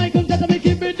just me like and just me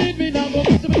keep it in me now. Go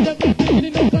to me, just me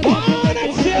in no country. Oh,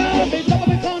 that's it. Just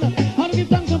me corner. I'm give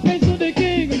thanks and praise to the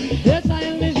King. Yes, I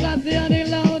am the classy and the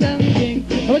loud and king.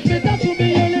 Which means that to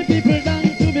be only people than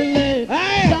to be late.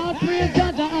 Start praise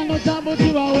Jaja and no trouble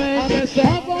to away.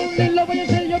 Have only love when you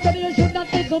say you're ready, you should not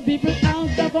take some people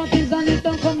out of what is and it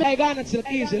don't come. Hey, Garnet Silk,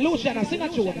 easy. Luciana, sing a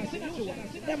tune.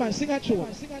 Yeah, man, sing a tune.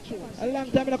 A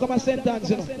long time I come a sentence,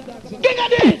 you know. King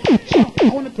Addies!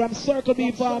 From Circle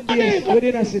B Farm Days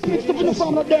within a city. It's the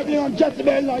farm of Devil and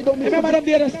Jezebel. I don't Remember them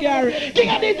there scary. King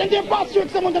Addies and their past week,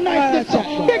 some of the nice this.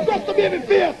 Big rest to baby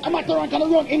face. I'm at the rank and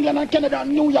around England and Canada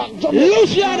and New York.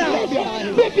 Luciana!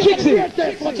 Big Chixie!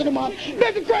 Watching the man.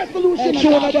 Big Christ for Luciana.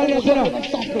 Show me down here, King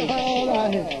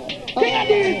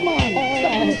Addies, man.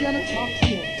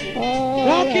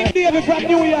 Now King David from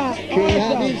New York. King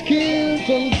Addies killed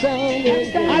some sound.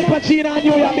 Al Pacino and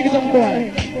New York, biggest of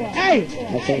boy. Hey!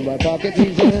 I think my pocket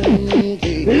is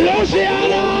empty.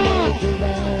 Luciana!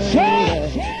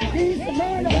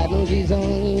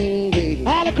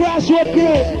 All across what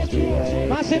crew?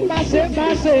 Massive, massive,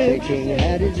 massive. King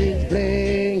Addies is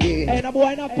playing. Ain't a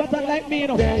boy not pattern like me, you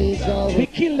know. We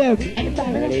kill them.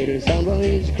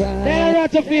 They're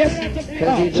out of face.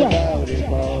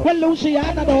 Well,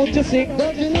 Luciana, don't you sing?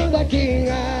 Don't you know the King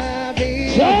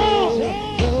Addies?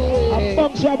 A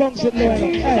bumps are bumps in there.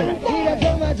 Hey.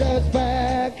 Just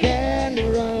back and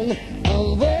run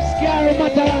away. Scary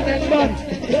Mataran and Bun.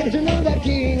 Don't you know the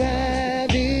King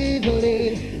Addies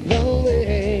lead the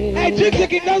way? Hey, Jigsy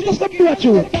King, that's just a blue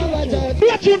tune.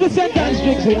 Blue tune the sentence,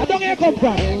 Jigsy. I don't know where you come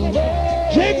from.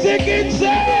 Jigsy King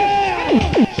say,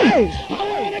 hey, I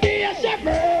wanna be a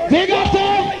shepherd. big up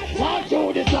time. Walk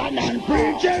through this land and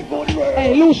preach a good word.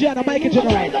 Hey, Luciana, Mike it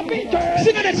general. Praise the Peter.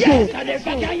 Sing it, let's go.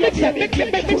 Yes,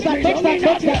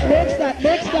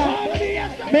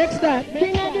 Mix that.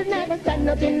 King Addies never stand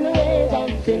up in the ways of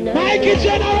sinners. Mike it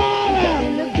general.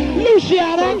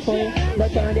 Luciana.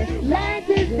 But on the light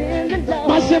is in the dark.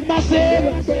 Massive,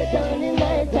 massive. Satan in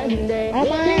light and day. Oh,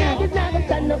 man. King Addies never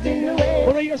stand up in the way.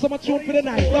 Want to hear some tune for the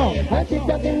night? No. I sit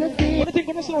up in the sea. What do you think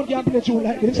when the sound can't play a tune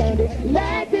like this?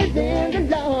 Light is in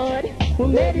the Lord. Who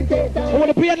meditate on. I want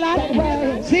to play it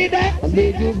like? See that?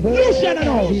 Luciana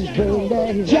now.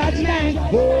 Judgment.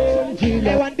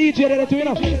 Hey, one DJ there to you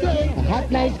know.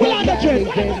 Pull on the train.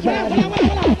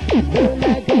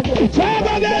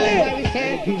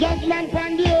 Judgment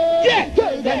from the earth. Yeah.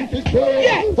 Tell them to stay.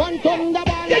 Yeah. One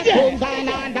thunderbolt Yeah. comes on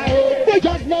the earth.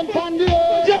 Judgment from the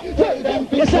earth. Tell them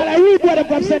to Yes, sir, I read what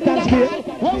from sentence here. Tell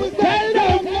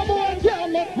them no boy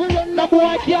can't make we run. No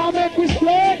boy can't make we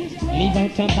play. Leave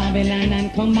out to Babylon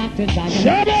and come back to Zion.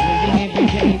 Shabba! Living every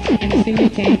day and sing you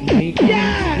can't break.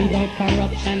 Yeah! Leave out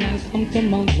corruption and come to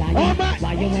Mount Zion. Oh, man.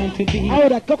 Why you want to be? Oh,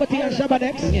 that Cockatoo and Shabba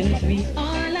next. Yes, we all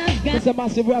have got It's a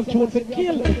massive rap tune for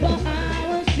kill. for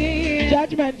our sin.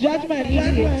 Judgment, judgment,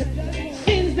 judgment.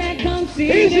 Sins that come to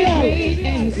Easy out.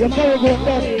 and You're very good,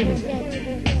 done.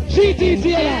 GT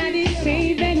Taylor. God is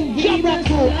saving Jamrock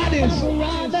crew, Addies. for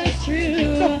all the true.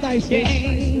 Look nice,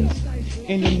 Yes.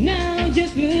 And now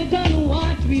just look on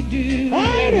what we do.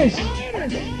 Addies.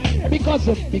 Because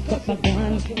of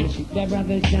one, we shoot their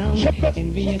brothers down.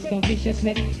 Envious,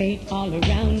 viciousness, hate all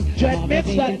around. Dread, mix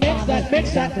that, mix that,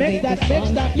 mix that, mix that, mix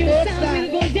that, Your mix sound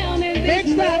that. will go down and Mix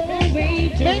there's that. no way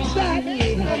to Mix run.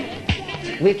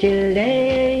 We kill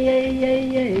them.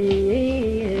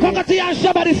 Cockatoo and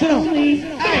Shabba this now.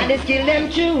 Addies kill them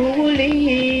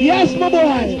truly. Yes, my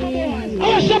boy.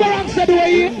 Our Shabba rank said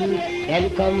way. Them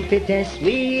come to test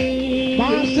we.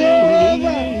 Massive.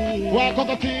 Why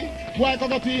cockatoo? Why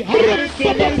cockatoo?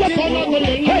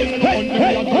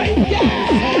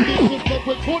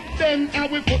 We put them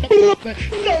and we put them.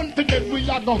 Down to them, we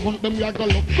are gonna hunt them, we are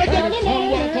gonna look.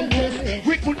 Welcome test.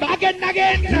 We put again.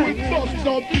 We bust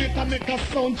down plate and make a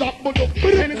sound drop, but look.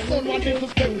 Any son want to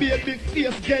step, be a big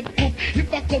face, get cooked.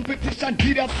 If a competition,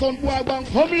 give that son, boy, one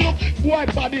come look. Boy,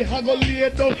 body, I go lay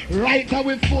down. Right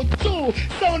away, foot two.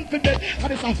 Sound to them.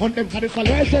 And it's a hunt them, and it's a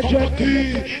let.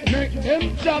 Make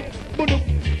them jump, but look.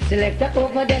 Select that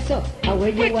over there, so how will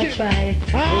you watch try?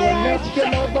 Alright,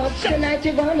 you know, but tonight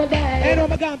you're gonna die. I know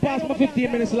I'm going past my 15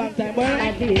 minutes long time, boy.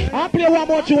 I'll play one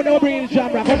more tune, then we'll bring in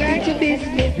Jamrock, okay? To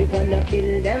business, we're gonna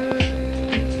kill them.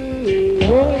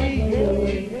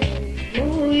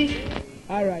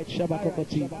 Alright, Shabba Coco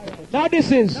team. Now this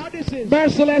is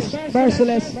Merciless, and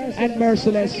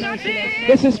Merciless.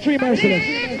 This is 3 Merciless.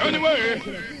 Anyway,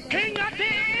 King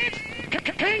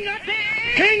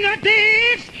of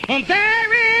Thieves, and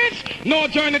there is no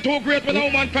journey too great with a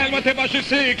woman find whatever she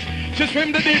seeks. She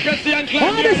swim the deepest sea and climb.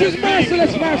 Oh, this is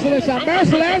Merciless, and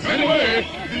Merciless. Anyway,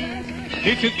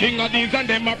 this is King of Thieves and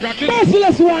them are practice.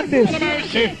 Merciless want this. Not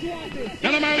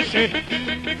a mercy,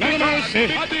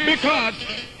 because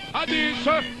Addies.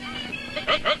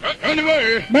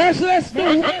 Anyway, Merciless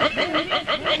too.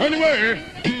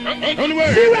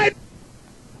 Anyway. See right.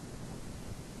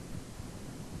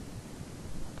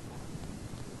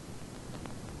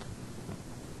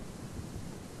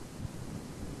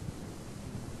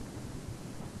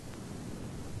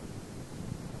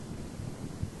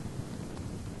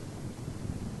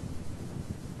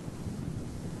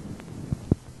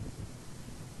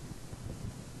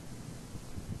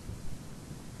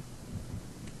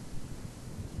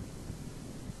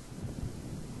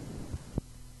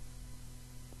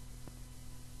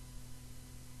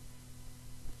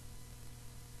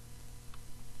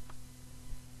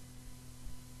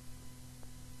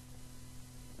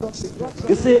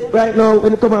 You see, right now,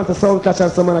 when you come out to sound clash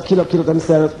and someone kill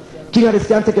themselves, King of this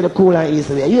can't take it the cool and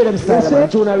easily. You hear them style, man.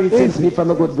 Junior read seems to be from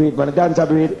a good breed, but a ganja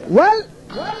breed. Well,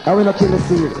 I will not kill the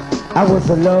seed. I was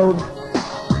alone,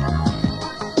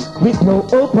 with no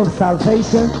hope of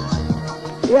salvation.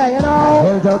 yeah, you know. I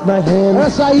held out my hand,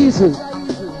 That's so easy.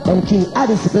 and King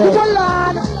Addies played.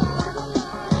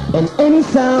 And any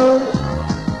sound,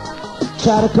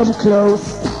 try to come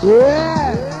close.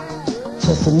 Yeah.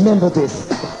 Just remember this.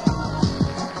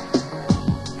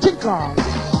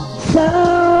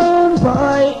 Sound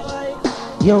boy,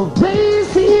 your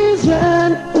race is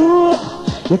run. Ooh,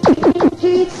 you think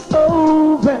it's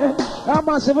over. I'm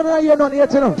massive, I know you're not here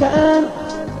to know.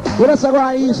 We're just going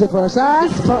to easy first, huh?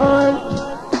 It's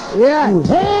fun. Yeah. Who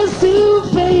has to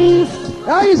face?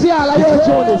 How easy all I hear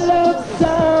this?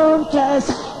 Sound class,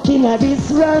 King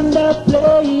Addies run the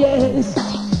place.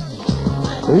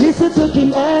 Listen to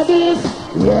King Addies,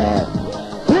 yeah.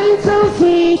 Play so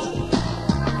sweet.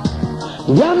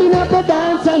 Ramming up the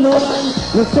dance and no one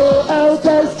will go out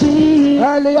the street.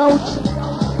 Early out.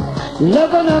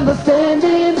 Love and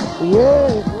understanding,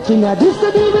 yeah. King Addies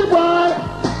the devil war.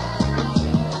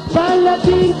 Follow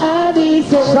King Addies.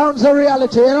 Sounds a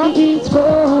reality, you know? It's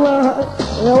forward.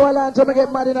 Yeah, well, until we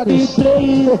get mad in this.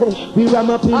 We ram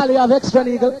up in Ali have extra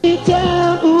needle.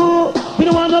 town, ooh. We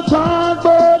don't want no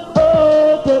cardboard,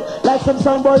 okay. Like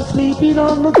some boys sleeping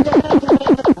on the ground.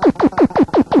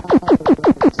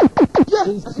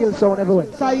 Skill sound everywhere.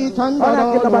 Satan, I'm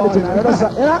not getting about it tonight.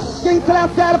 You know? King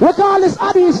Clapter. We call this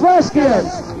Addies first game.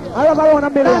 I have around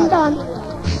 $1 million.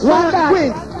 Run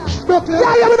that. Brooklyn.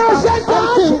 Yeah, you know,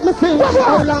 Satan.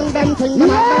 How long them think them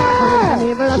Yeah.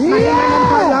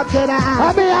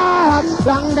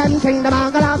 Long them think them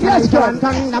are gonna Yes, turn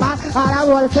the back. All I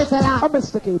will sit there. I'm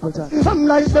Mr. Capleton. I'm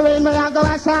like the wind when I go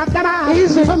and shot the back.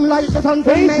 Easy. I'm like the sun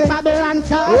to Easy. make Babylon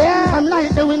start. Yeah. I'm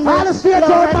like the wind All the streets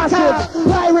are massive.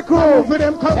 Pirate crew.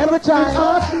 Every time.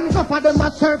 Enough of them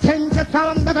are certain to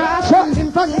turn the grass. Sure.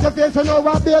 In front of this, you know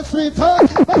what their street hurt.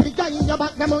 But behind your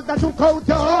back, them out that you cold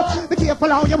door. Be careful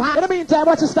how you In have. the meantime,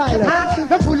 what's the style?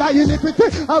 The full of iniquity,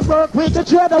 I work with The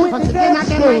trader with the dance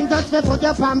crew. just to put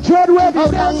your palm. Trade with the How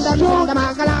long dance them crew. sing the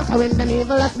mangalas, how in them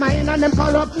evilest mind and them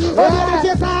corrupt. Oh, Yeah. the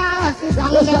guitar.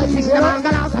 Long them sing the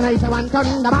mangalas, and I say one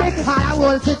turn the back. I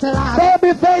will sit there.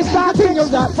 Baby face, that thing You is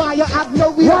that. got fire, have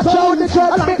no way. Watch out the How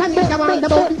long church. can they come on the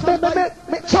boat?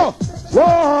 So,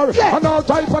 war and all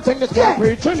type of things is Yeah.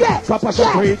 preaching. Yeah. Papa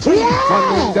some preaching. Yeah.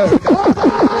 And then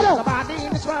Somebody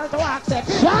in this world to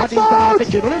accept. Shut and out. the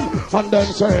killing. And then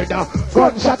said,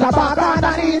 gunshot a back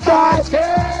underneath the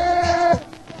skin.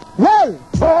 Well,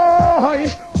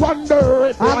 Boy, wonder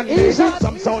if I'm easy.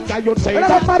 some sound that you say But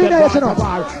that everybody the knows, you know.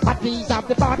 war. At these of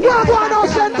the party. You are going on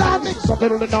sentence.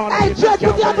 Hey, Jet,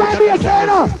 put your baby a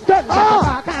trainer.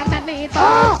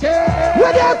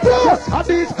 With your clothes. At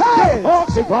these Hey.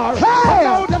 Oxybar. Hey.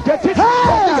 Now them get it. Hey.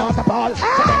 On the ball.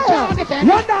 Hey.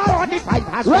 Run down. The fight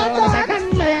has Run down.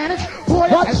 second man. Boy,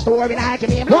 What? a story like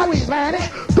me. What? Who is man?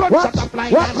 What? Gunshots are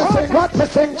flying. What? What?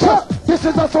 This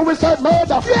is a suicide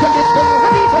murder.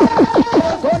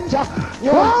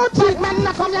 What? Man,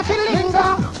 come here,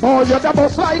 linger. Oh, you're the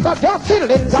boss like a gas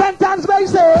cylinder. Sentence, baby.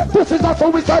 This is a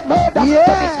suicide murder.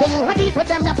 Yeah. Ready for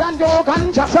them to plan your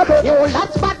ganja. You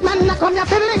lads, Batman, come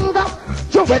here, linger.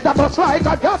 You with the boss like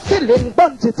a gas cylinder.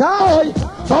 Bunch it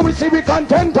out. So we see we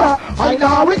contender. I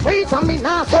know we face and me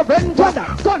now surrender.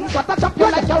 Guns got to chop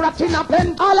you like you're a tin of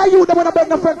blend. All of you that want to beg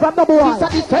no friend from the boy. This a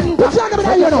defender. Put your hand up in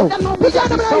here, you know. Put your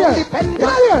hand up in here. Defender.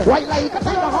 Why like a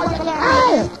tiger how you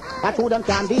Hey. I told them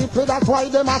can't deal with that's why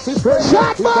them have to pray.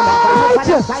 Shut up.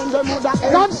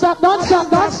 Don't stop, don't stop,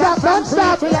 don't stop, don't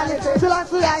stop.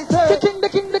 The king.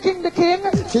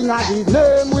 King of his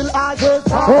name will always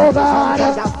come. Oh God.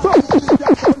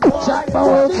 Shut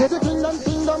up.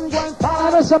 Kingdom going I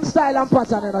know some style and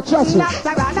pattern, you know. Trust me.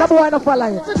 The boy no follow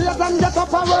you.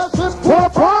 Oh,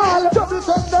 Paul.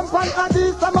 Them from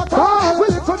Addies, some are tall. We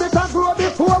live to the grow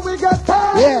before we get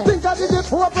tall. Yeah. Think that it is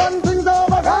poor run things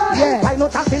over. Yeah. I know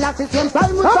taxi at the same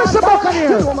time. How much the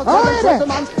Buccaneer? Oh, yeah. The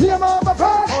man, name over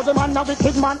prayer. Oh, the man of the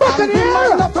kid man. Buccaneer.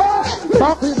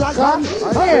 Talk is like that.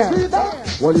 Yeah.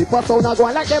 Well, if a sound a go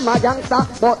like them a gangster,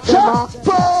 but them a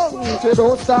funky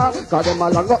roaster. Cause them a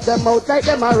long up them out like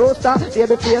them a roaster.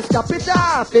 Baby face cap it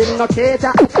off in no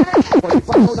cater. Well, if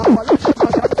a sound a go like them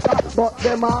a gangster, but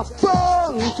them a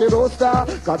funky roaster.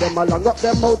 Cause them a long up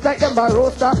them out like them a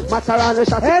roaster. Matarano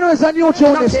shot. Anyways, a new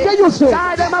tune is. Get used to it.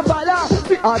 Die them a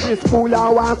fire. All this fool I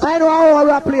want. I know how I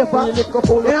rap play for.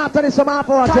 And after this, some half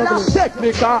hour juggling.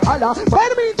 Technical, Allah. By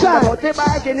the meantime, About the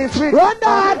bike in his street. Run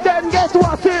down. Then guess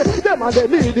what? Them and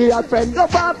the idiot friend go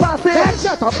for passing.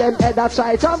 Shut up them head that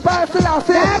try jump past the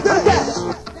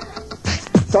last.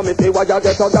 So me see what you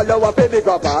get on the lower big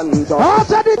up and so.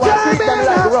 After the Treat them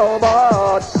like time,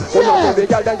 robots. You know the big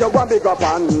girl then you want big up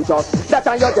and so. That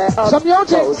time you get up. Some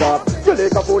music. Close up. You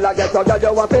lick a fool and get on the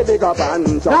lower big up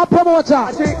and so. now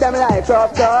promoter. Treat them like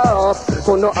tough.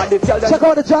 So no at the girl then. Check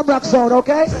out the Jamrock sound,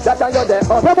 okay? That time you get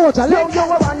up. Promoter, You link. a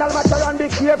one all matter and be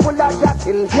careful like that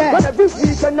kill. Yeah. When every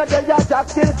weekend you tell your job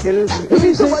still kill. If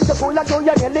you want to pull and do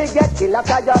you nearly get killed.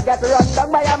 After you get run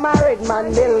down by a married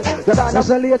man bill.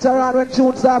 So later on when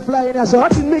tunes start flying, I saw.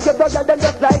 What me get done then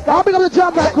just like I'll pick up the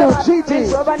Jamrock crew, GT.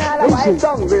 Easy.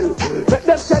 Let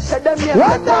them set them here.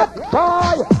 Run that.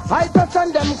 Boy, I just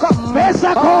send them come.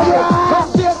 Mesa Cobra.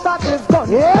 Come here, that is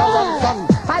gone. Yeah.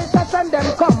 I just send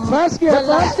them come. First gear,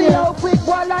 Well, I first see gear. how quick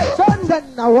while I turn.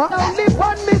 Then now what? Only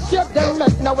one mistake them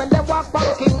make. Now when they walk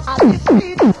back king at the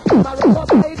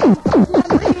street,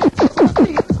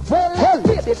 well,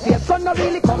 baby face gonna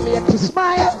really come here to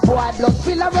smile. Boy, blood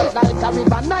fill around like a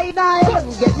river night.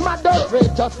 Don't get mad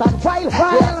outrageous and wild.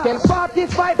 We still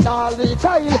 45 all the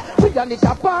time. We done it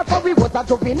apart for we was a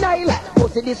juvenile.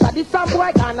 Pussy this a the some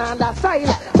boy gone under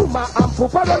style. Puma and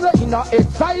Poopa run in a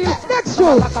exile. Next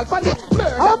show.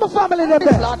 How my family them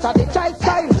there? Slaughter the child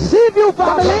style. See you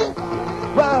family.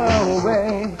 Well,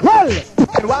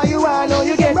 And why you want know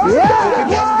you get?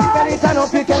 Yeah. If you can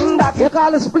up, you can back. you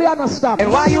call this play and stop. And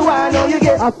why you want know you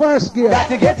get? A first gear. That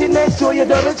you get it, make sure you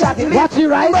double check it. Watch it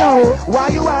right now. Why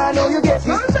you want know you get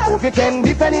it? If you can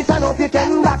defend it and up, you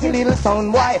can back it, little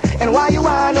sound boy. And why you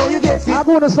want know you get it? I'm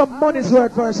going to some money's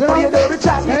worth first. You So you know? double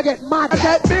check I it. get mad.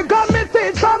 Become me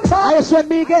see sometimes. I just when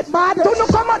me get mad. Do not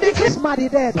come at the This clip. maddy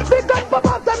dead. Because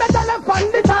Papa say me tell them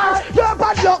from the time. You're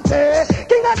bad luck, eh?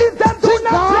 King of this them do King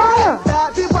not Kong. play.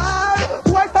 That's the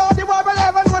war. Why thought the war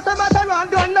 11 was the matter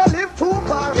and don't live too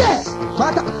far. Yes.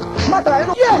 Matter, I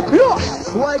know. Yeah.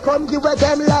 Look. Why come give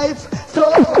them life? So,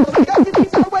 got the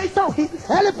people away so he.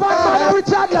 Elephant man,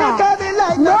 Richard Because now. they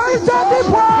like No, nothing. it's not the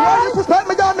point. You spend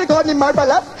me down, me gun in my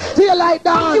left. See you like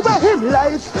that. Give him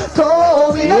life.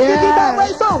 So, we not give it Yeah.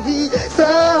 away so he.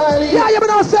 Sorry. Yeah, you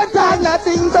know sentence.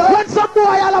 Nothing but. When some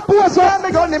boy all a pose up,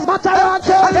 Me gun in matter and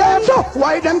tell them.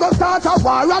 why them go start a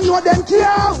war and know them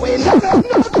care win? Them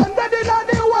dead in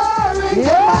the war.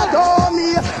 Yeah.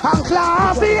 Tommy and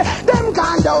Classy, them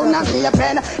gone down and see a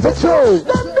pen. The truth.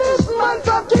 Them this man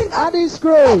fucking Addies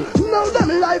crew. know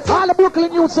them life. All the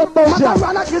Brooklyn youths and motion.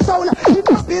 Run at your sound. It's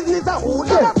a business and who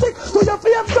not stick to your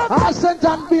fame. All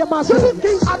sentence be a To massive. the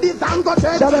king of this and go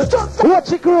dead. Just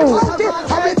Watch it crew.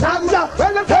 every time, well,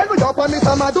 them tell me up on me,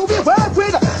 some I do we work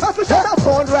with. As we shut up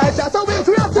phone right there, so we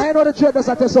create. I know know the trade does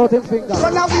a test out him finger. So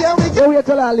now here we You wait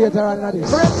till later on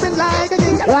this. Pressing like a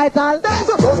king. Right, Al?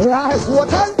 Right.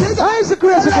 That is the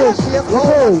crazy case.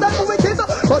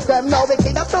 But them now we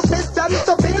kid up to fist and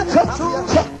to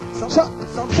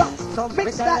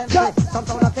Mix that job. Some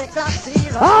gonna take that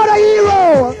zero. All the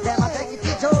hero. Them a take it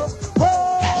to Joe.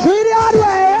 See the hard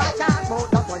way.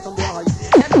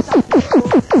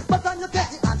 But when you take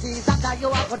the Addies and that you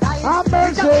are gonna die. I'm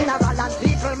mercy.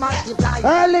 People multiply.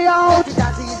 Early out. The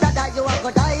Addies and that you are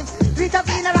gonna die. Reach a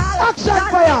funeral. Action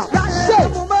fire. Say.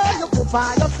 You could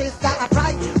buy your sister a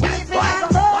cry. Fire.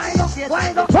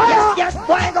 Yes,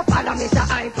 why go follow me, sir?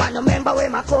 I can't remember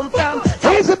where I come from.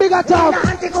 He's a big attack.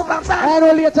 I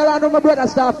know later on when my brother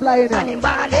start flying in.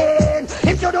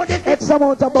 It's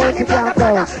amount of bounty can't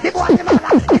go.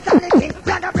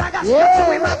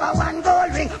 Yeah. Him have a one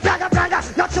gold ring, brother, brother.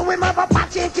 Not to him have a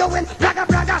patch if you win, brother,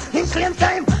 brother. Him claim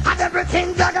time, have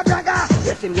everything, brother, brother.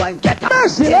 Yes, him wine get up.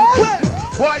 Mercy,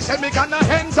 Why say me gonna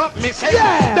hands up, me say?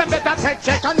 Yeah. Them better take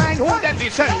check on mine, who them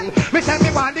listen. Me say me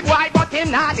want the boy, but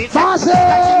him not listen. Massive.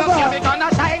 Me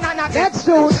gonna shine and a Next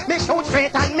tune. me shoot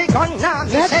straight and me gun now.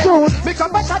 Next tune. Me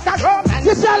come back at the room and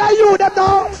You tell her you them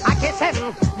now. I kiss him.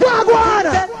 Wagwan.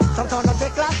 Some kind of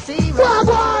big class zero.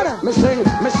 Wagwan. Me sing.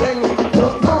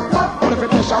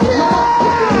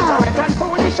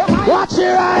 Watch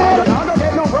it right.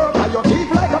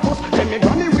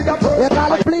 You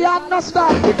gotta play on no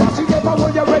stop.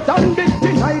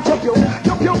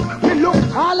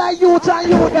 All of youth and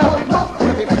you now.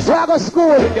 We are go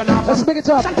school. Let's pick it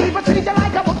up. Some people treat you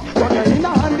like a book. When you're in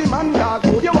a handy man, dog,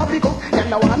 who you have to cook. And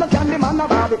now I'm a candy man, a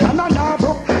Barbican and a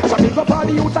brook. Some people for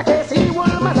the youth, I can't see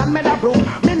woman and me da brook.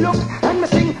 Me look and me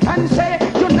sing and say,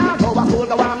 you now go a fool,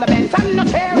 go on the bench and no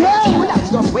chair. So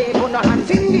that's just way on the hands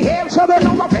in the air. So there's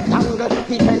no rectangle,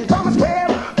 depends on the square.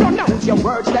 Pronounce your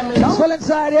words, them long. Well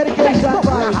inside the education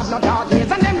I have no dog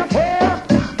ears and them no care.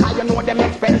 I you know them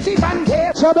expensive and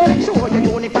care. So make sure your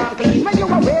uniform clean when you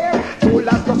are wear. Two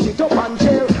lads just sit up and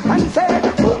chill and say,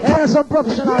 there's some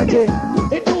professionality.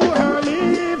 it's too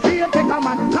early if you take a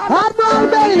man. Hardball,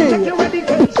 baby. Check your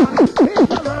education. It's too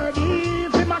early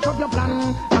if you match up your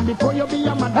plan. And before you be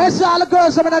a man. I saw all the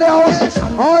girls coming in the house.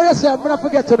 Oh, yes, I'm gonna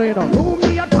forget to know, you know. Who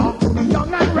me a talk to the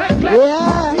young and reckless.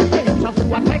 Yeah. Just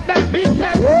who take that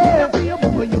business. Yeah.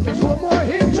 You can show more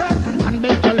interest. And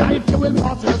make your life, you will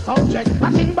pass your subject.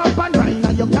 I think back and grind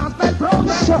and you can't spell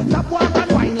progress. Stop walk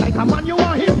and wine like a man you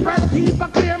are impressed. Keep a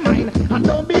clear mind and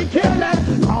don't be careless.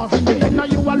 Cause in the end now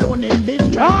you alone in this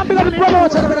track. Ah, big up the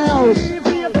promoter in the house.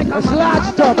 It's large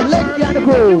stuff, lengthy and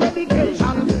cool.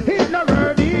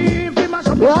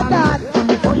 What that?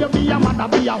 Before you be a mother,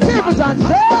 be a Keep it on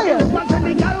fire.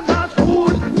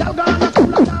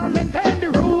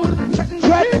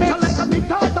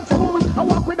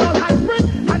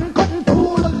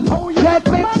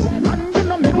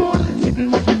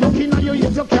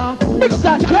 Mix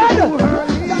that dread.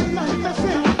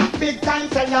 Big time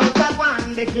tell you to go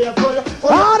and be careful.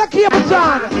 All the keep it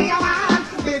on.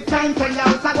 Big time tell you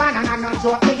to go and I'm not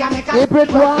sure they make a Keep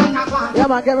it one. Yeah,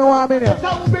 man, give me 1 minute.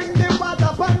 Don't bring the water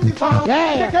upon the farm.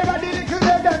 Yeah. Take care of the little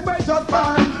them wait up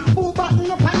farm. Who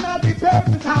button up and not the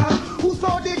paper town. Who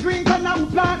sow the green and now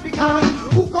plant the corn.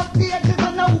 Who cut the edges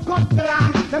and now cut the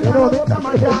land. Them all over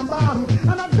my damn barn. And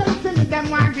I'm just telling them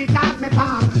why we got me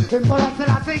palm. Them for us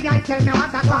I say I tell me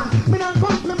what I want. Me not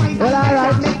compliment Well, all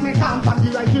right. make me calm. From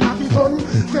the rising of the sun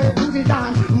straight to the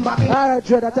dawn. Alright,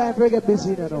 Dread, that time for you get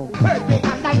busy now. Earthquake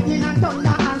and lightning and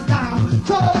thunder and storm.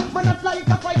 So when I fly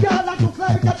up a girl and you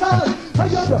fly a girl.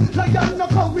 Like you're no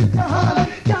come with your heart.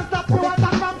 Can't stop the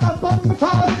water from the bottom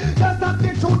fall. Can't stop the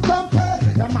truth from her.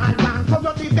 The man can't come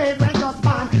up the day when you're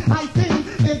born. I think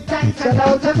it's time to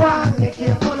go to one. Be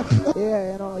careful.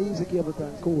 Yeah, you know, easy cable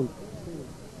time, cool.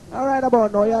 Alright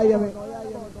about now, yeah, hear me?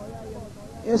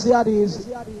 You see how this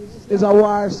is a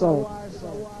war song.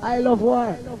 I love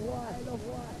war.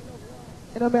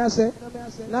 You know what I say?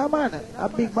 Nah man, a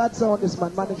big bad sound this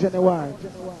man managing the war.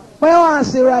 But I want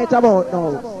to see right about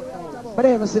now. But I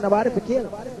haven't seen nobody for kill.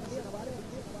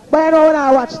 But you know when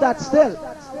I watch that still.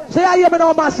 See how you hear me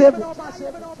now, massive?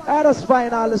 I just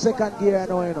find all the second gear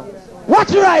now, you know.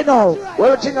 Watch it right now.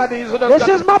 Well, these This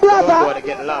is my brother.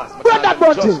 Get lost. Brother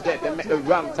Bunty. Just let them make the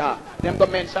wrong talk. Them go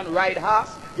mention ride horse,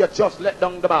 you just let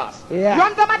down the boss. Yeah.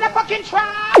 Run the motherfucking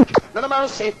track. None of man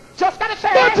say, just gotta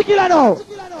say. Don't kill now.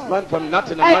 Man from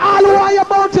nothing. Hey, all who are you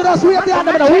mounted us, we have them,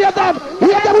 we have them.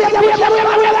 We have them, we have them, we have them, we have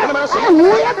them, we have them. Hey, we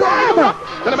have them.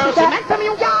 None of mercy.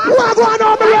 Who are going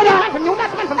on, brother?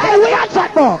 Hey, we are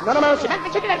chat, bro. None of mercy. We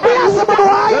are some boy.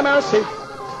 None of mercy.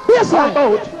 Yes, All sir.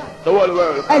 about the whole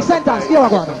world. Hey, sentence, here we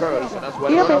go. That's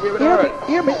what Hear we me, hear me,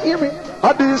 hear me, hear me.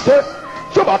 Addies say,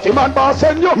 Somebody man boss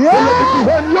send you. To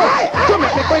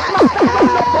make me Christmas.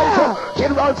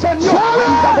 General send you. He's a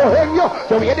go hang you.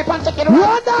 The way the pants get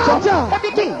around.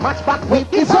 Everything match back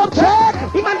with this object.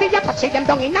 He man be a touch them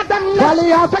down in a damn.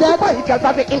 Wally up that.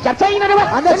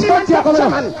 And next month you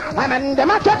come. I'm in the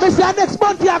market. Next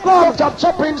month you come.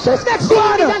 Top princess. Next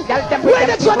one. Where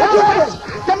next one?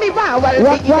 Tell me why? You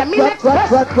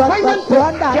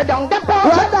down the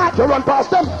porch. You run past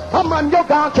them. A man you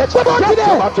can't catch.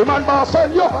 Somebody man boss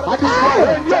send you.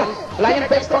 Lion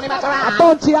face Tony Matara. A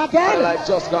bounty again. Life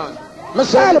just gone.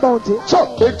 Michelle bounty.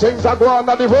 So big things are going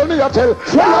on the world me tell. One of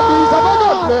these are my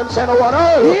gun names and one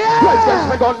else. Let's get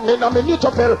my gun in a minute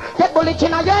to fill. Get bullet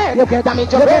in a year. You get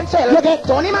damage your brain cell. You get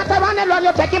Tony Matara and run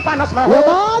you taking panos my head.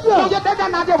 So you dead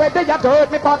and you wait you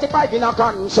hurt me 45 in a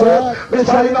concert.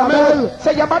 Mr. in a mill.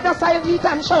 Say your brother style eat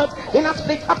and shirt. In a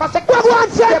split up a second. One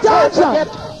set gun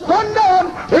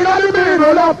down. In a the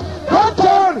middle up. Gun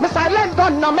down. Mr. Silent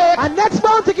gun no make. And next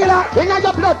bounty killer. In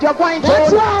your blood you're going to.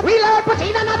 Next one. We like put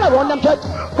in another one.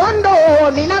 Gun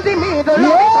down. In a the middle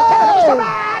up. So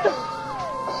bad.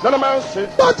 No mercy.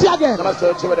 Bounty again. No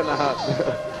mercy. See what in the house.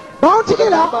 Bounty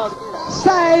killer.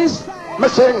 Size.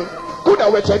 Missing. Could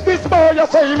I check this boy? You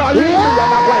say my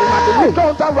yeah.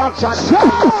 Counteraction.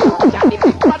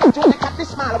 The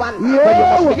small one. Yeah. But you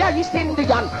must be a East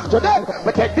Indian. Today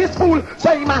we take this fool.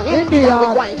 Say my Indian. We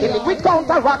going kill it with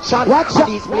counteraction. Watch out.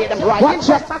 These play them right. Watch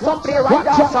out. Some play right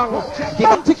that song.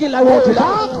 Don't kill I want to.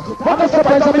 What is the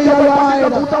price of me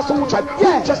alive?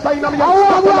 Yeah. Just like me.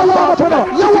 Hold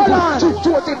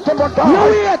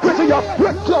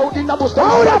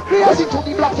up, please. To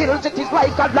the black hills, it is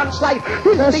like a landslide.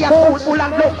 Full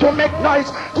and love to make noise.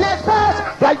 Next pass,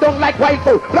 fly down like white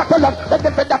bull. Black along, let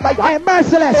them feather fly. I am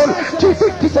merciless.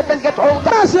 257 get old.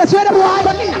 Merciless, where the boy?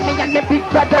 Me and the big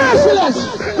brother. Merciless.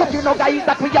 Don't you know, guys,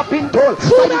 that we have been told?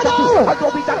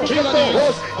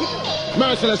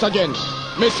 Merciless again.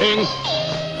 Missing.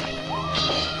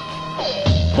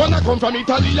 When I come from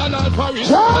Italy and all Paris,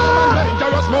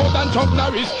 dangerous more than Chuck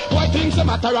Norris. Why things the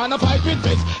matter and a fight with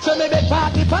this? So me make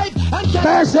party fight and get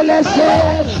merciless.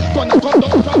 Gonna come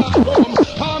down from Rome,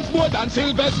 arms more than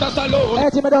Sylvester Stallone. Hey,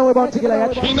 Timmy, don't worry about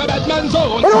Tigila yet. In a Batman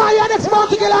zone. Who do I hear next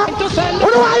month, Tigila?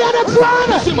 Who do I hear next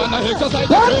one? See man, I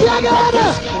exercise the brain and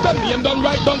practice. The name done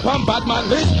right down from Batman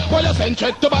list. While you send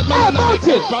threat to Batman and I make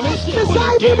it promise. Who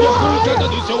give you full credit,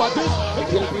 this you what this?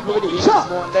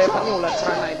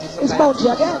 It's bounty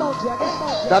again.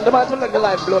 Then the man to like the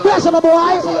life blood. Bless him, boy.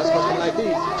 Like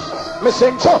this.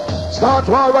 Missing chop. Start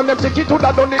war and them take it to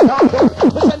that on it.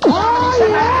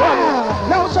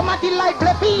 Now somebody like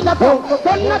Lepina down.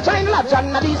 Don't not try lads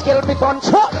and these kill me punch.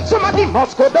 Somebody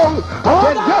must go down.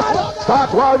 Again, yes.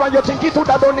 Start war and you think it to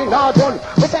that on it.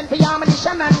 We send for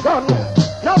ammunition and gun.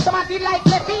 Now somebody like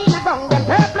Lepina down. Them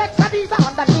perplex and these are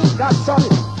underneath the sun.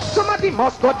 Somebody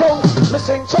must go down.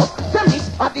 Missing chop. Them is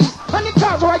Addies. And it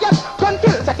cause riot. Gun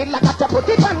kills a kid like a put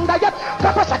it on diet.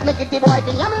 Papa shot make it the boy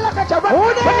thing. I'm like a run.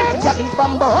 When it is these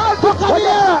bumbo all book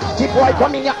here. The boy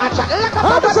come in your act like a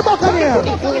papa. What's the book here?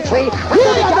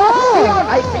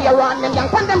 I see you run them young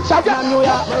pan them shout.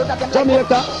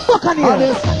 Jamaica. Book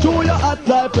here. Julia at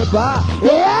life pepper.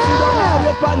 Yeah.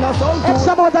 It's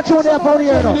about that tune there for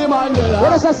you know. What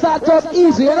does that start up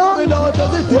easy, you know?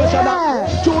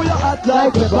 Yeah. Julia at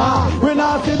life pepper. We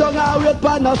not sit down and wait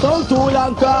for no sound too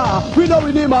long. We know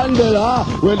we the Mandela.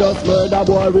 We just murder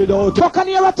boy without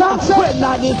Buccaneer attacks. When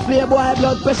not display boy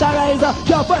blood pressure riser.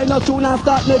 Can't find no tune and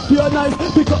start make pure nice.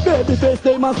 Pick up baby face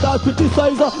name and start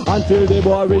criticize until the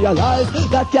boy realize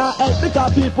that can't help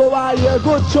because people want hear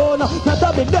good tune. Not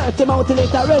a big dirty mountain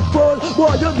later red pole.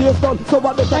 Boy you give done so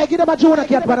what they give them a Junior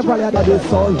cat for the probably that this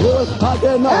sound good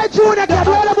again. Hey Junior cat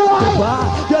where the boy?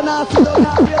 You're not sit down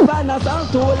and wait for no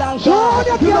sound too long.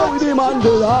 You know we the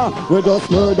Mandela. We just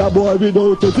murder boy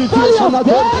without the situation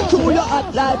again. Chew your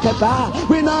hot like pepper.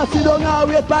 We not sit down and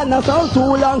wait for no sound too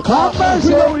long. We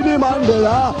know we the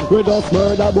Mandela. We just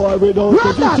murder boy without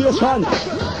the situation.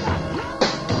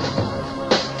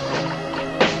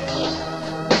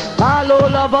 Hello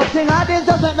love up thing I did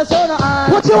just let me show no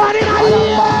hand. Put you on in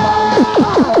here.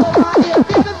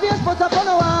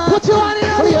 Put you on in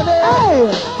here.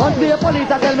 Until the police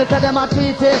tell me say them a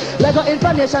treat it. Let go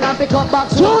information and pick up back.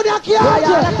 Junior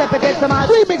Kiaja.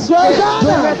 Remix version.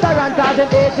 No restaurant cause them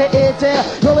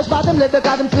 80. No which part them live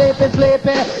because them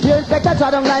sleepy. You inspector try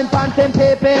them line phantom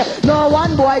paper. No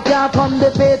one boy can come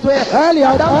the faith way. Early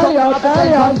out.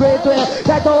 Great way.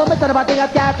 Try to hold me to the thing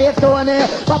at cafe Tony.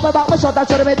 Papa back my shot and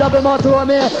show me double more to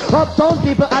me. Uptown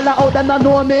people all out and not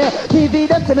know me. TV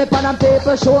them see me pan and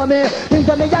paper show me. Things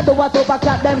to me I do what over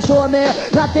cat them show me.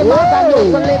 Not the man that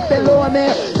knows to live the below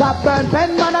me. Top burn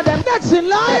pen, man of them. Next in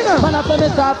line. Man of them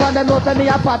is top and them know me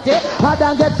a party. I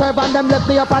don't get served and them left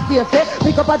me up at tasty.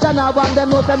 Pick up a jana and them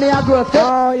know me a grocery.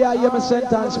 Oh yeah, you my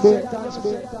sentence, babe.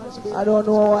 I don't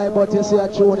know why, but you see a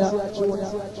tune.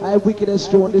 I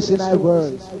wickedest tune this in our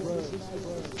world.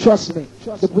 Trust me,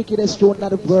 the wickedest tune in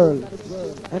the world.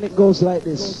 And it goes like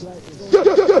this.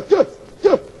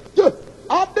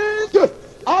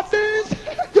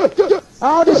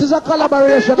 Oh, this is a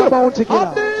collaboration of Bounty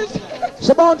Killer.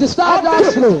 So Bounty, start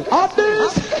that slow.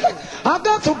 I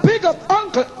got to big up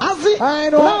Uncle Azzy. I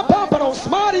know. Now Papa don't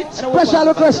smarty. Special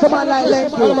request for man like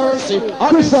Lenky. Mercy.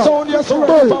 Crystal.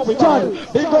 Bull. John.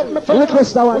 Big up my friend.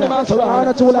 Request that one. I want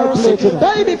to like play to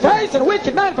Baby face and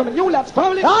wicked man from the New Labs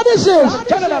family. Ah, this is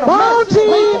Bounty.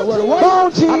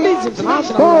 Bounty.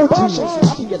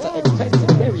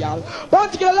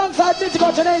 Bounty get alongside Mythical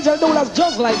and Angel Doulas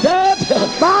just like that.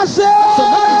 Massive.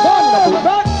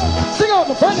 Sing out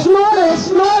my friend. Slowly.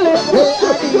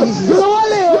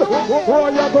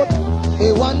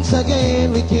 Hey, once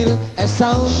again we kill a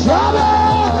sound.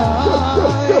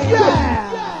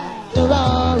 To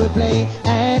all we play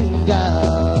and go.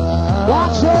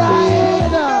 Watch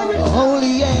it.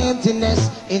 Holy emptiness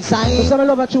inside. Some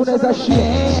love a tune is a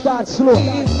shit. Start slow.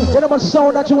 You know what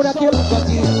sound that you wanna kill? What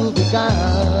you become.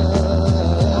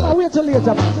 Wait till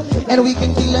later, man. And we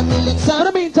can kill a million In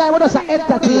the meantime, what does I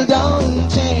entertain? Don't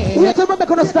change. Wait till we're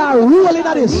gonna start rolling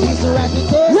at this.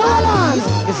 Yeah,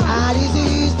 it's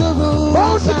Addies the rule.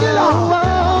 Bounty Killer.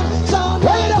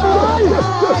 Wait a minute.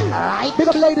 Alright, big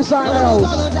up ladies on the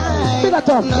house. Big up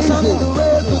tough. Easy.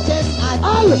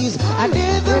 All. And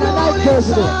if the night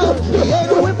president.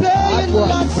 we're playing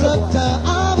lots of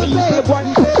time. We're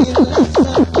playing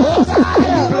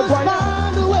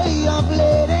find a way of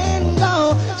letting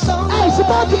go. Hey, it's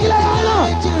about to kill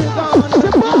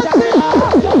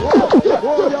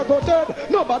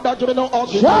No, but that you know all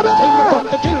Shut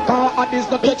up! the kill car and this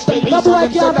the text they That boy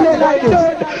can't play like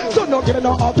this. So no giving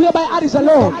no up. Play by Addies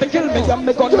alone. They kill me and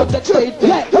me gun the text straight.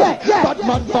 Yeah. Bad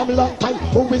man from long time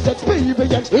who is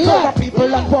experienced. Other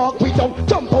people and walk without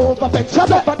jump over fence.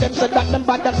 Some of them said that them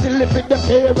bad and still live with them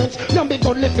parents. Now me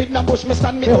gon' live in a bush, me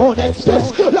stand me own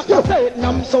express. Like a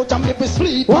Vietnam soldier, me be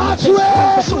sleep. Watch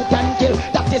it! Shoot and kill,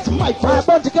 that is my first.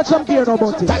 Bounty, get some gear now,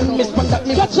 Bounty. Time miss man that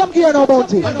me Get some gear now,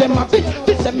 Bounty. and them a bit,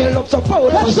 this a me love so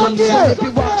proud. Get some gear. If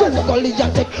you walk to the gully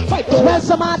and take 5 to Smell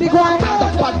some Addy grind.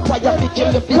 that bad fire, me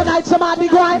kill you. Tonight some Addy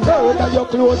grind. Murder your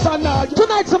clothes and all.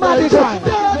 Tonight some Addy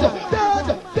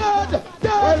grind.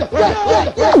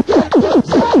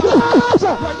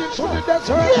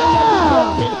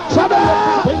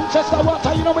 Winchester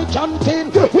water, you know we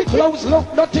chanting. We close look,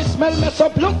 dirty smell, mess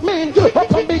up, look mean.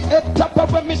 Up on big head top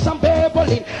of when me some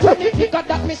babbling. When you think of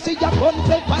that, me see your gun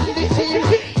play on the team.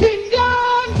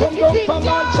 Indian, come down from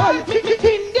my side.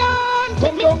 Indian,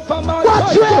 come down from my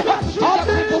side.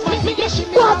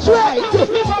 Watch it.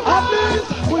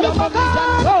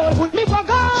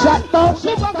 Shut down.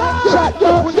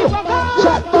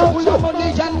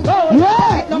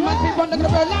 Yeah. No man people on the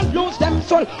land lose them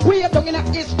soul. We are doing in a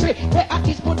history. Where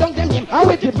artists put down them name. I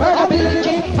will keep murder village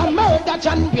and murder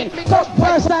champion. Because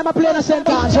First time I play in a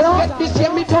sentence, you know? get this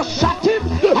year me just shot him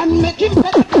and make him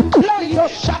better than bloody.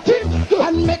 Just shot him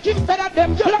and make him better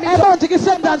than bloody. Hey, Bounty, get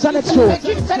sentence on next show. Make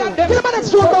him better than Get him on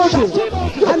next show,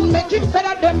 Bounty. and make him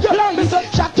better than bloody. Me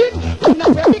just shot him and now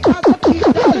when we can't get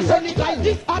this like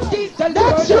this artist tell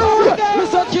That's the true.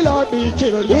 Mr. Killer be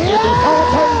killed.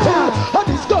 Yeah. And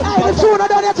this gun Hey, the tune I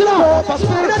done it now.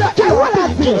 Hey, what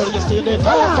is this?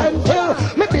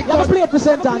 Me big Let me play it for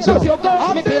sentence, you know? your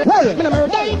girl, me bill. Hey. Me number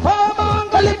 9 for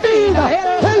Mongolian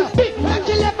Hell. Big man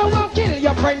kill everyone, kill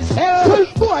your friends. Hell.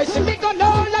 Boy, see me gun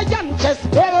all lion chest.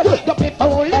 Hell. The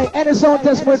people Hey, any sound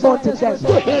test with Bounty test.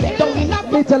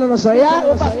 Me telling us so, yeah?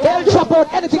 Chop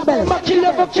out anything better. kill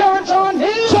every church on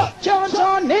hill. Church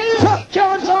on hill.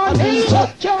 Church on hill.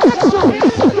 Church on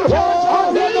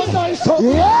hill.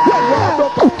 Yeah.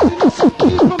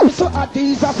 So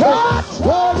Addies are fast.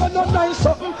 Oh, you know nice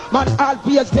something. Man,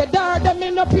 always dead are them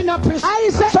in up in a prison. I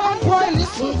say, Son, boy,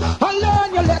 listen and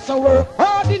learn your lesson. Work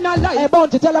hard in a life. Hey,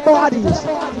 Bounty, tell them about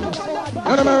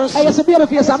Addies. Hey, you see baby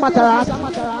face a matter,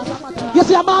 huh? You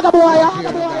see a maga boy,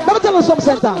 yeah? Let me tell you some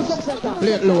sentence.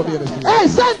 Play it low, baby. Hey,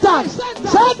 sentence!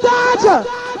 Sentence!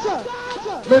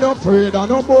 Me no afraid of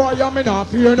no boy, and me not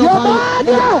fear no You're guy. mad,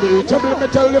 yeah. Me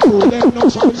tell the fool them no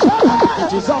chance.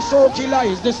 It is a soul killer,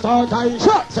 is the start time.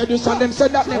 Say this and them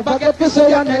said that never get to say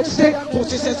your next thing.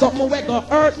 Pussy say something we go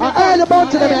hurt me. I heard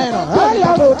about them, man. Early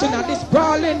out in this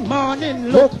brawling morning,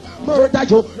 look, murder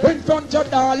you in front of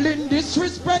darling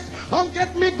disrespect. And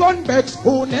get me gun back,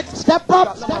 who next? Step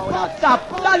up. Stop.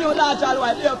 tell you that all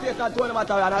white, they'll fake and 20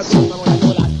 matter and I'll see someone I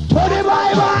know that. Body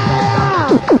Bible!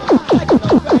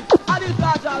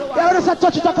 Yeah, when I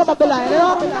touch it, I come up the line, you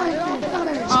know?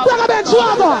 Spring a bench,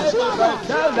 swagger!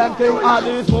 Tell them King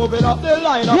Addies moving up the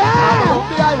line. Yeah!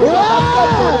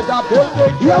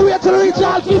 Yeah, wait till we reach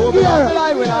all 5th gear.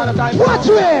 Watch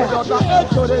it!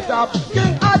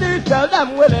 King Addies, tell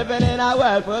them we're living in a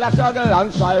world full of struggle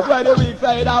and strife. When the weak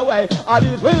fade away,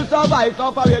 Addies will survive.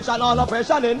 Operation on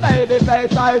oppression in baby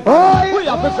face life. We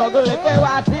have to struggle if they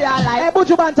want to be alive. Hey,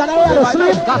 Butchu Bantan, are you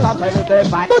asleep?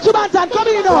 Butchu Bantan, come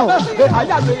in now! I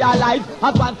have realized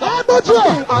as one thing. Hey,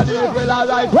 Butchu! Addies will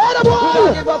arrive. Where the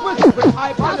boy? Give up with secret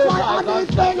hype on the side.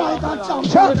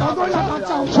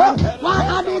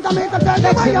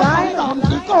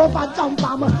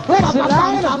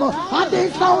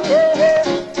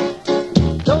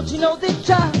 Don't you know that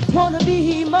Jah wanna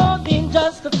be more than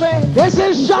just a friend? This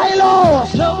is Shiloh!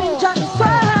 Knowing Jah is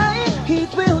fine, He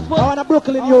wills I what want a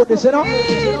Brooklyn youth, this, you know?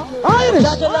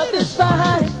 Jah love is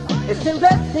fine, it's in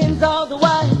blessings all the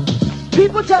while.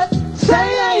 People just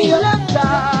say you love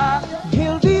Jah,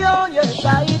 He'll be on your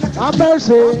side. Have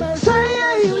mercy.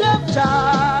 Say you love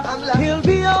Jah, He'll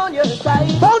be on your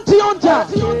side. Bounty Hunter!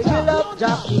 Say you love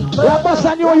Jah, We are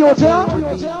busting your youth, yeah?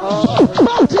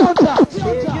 Bounty Hunter!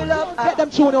 you love Get them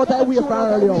tune out away from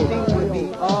early on.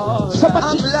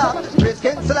 I'm black, Prince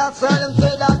King Selassie, and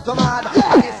say that command.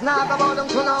 It's not about them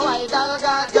to know why that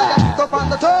God get up on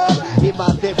the throne. He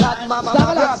must be bad, mama,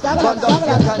 mama, but don't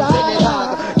get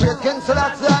considered. Prince King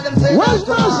Selassie, and say that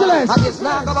command. And it's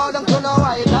not about them to know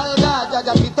why that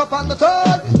God get up on the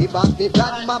throne. He must be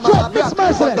bad, mama, mama,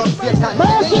 but don't get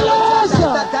considered.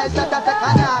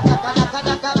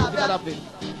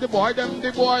 The boy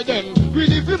them,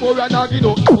 really feel more and I get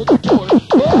up to the pole.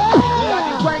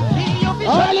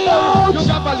 You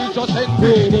got value just send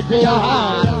me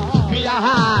be a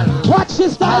hand. Watch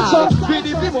this style, sir.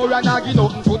 Really feel more and I get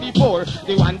up to the pole.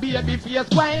 The one baby face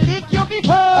wine lick you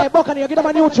before. Hey, Buccaneer, get them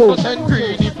a new tune. Just send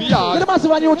greedy be Get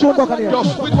them a new tune, Buccaneer.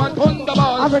 with one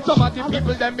thunderbolt. Some of the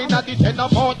people them in a the 10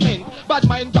 apartment. But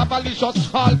mind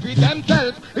cavalicious all for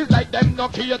themselves. It's like them no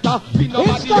creator, be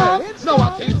nobody else. No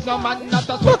one is no man, not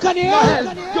a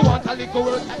Buccaneer. You want a little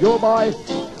word? Yo boy,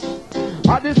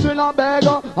 Addies you not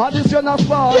beggar, Addies you not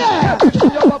fall. Yeah.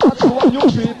 You up at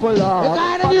you people are.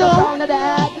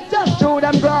 Just show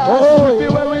them grass. Oh. We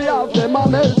where we have them a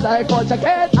melt like culture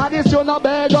cake. Addies you not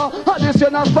beggar, Addies you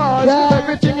not fall. Yeah.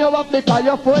 Everything you have because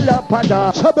you're full of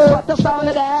pada. Trouble. What the sound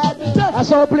of that? That's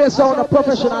how we play sound of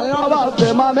professional, you know? About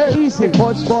them a melt. Easy.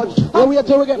 Punch. We wait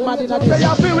till we get mad in They this.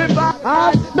 have to be back.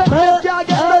 Them can't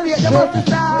get ready, they must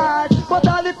start. But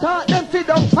all the talk, them sit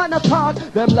down and a talk.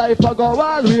 Them life a go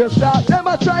on, we start. Them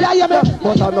a try. Yeah, me.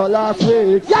 But I know last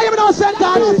week. Yeah, you know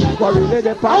sentence.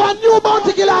 Our new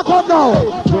bounty killer come now.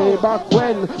 Way back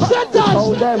when.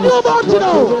 Sentence. New bounty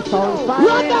now.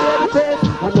 Run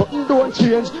that. And nothing don't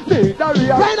change. They the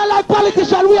real. Playing a like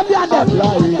politician, we have done them.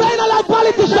 Playing a like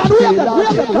politician, we have them. We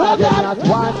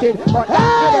have them.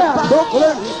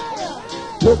 Hey!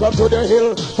 Look up to the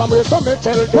hill, from where some may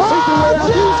tell. This is the way I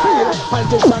feel.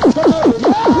 And this is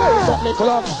the raise up me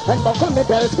club and buckle me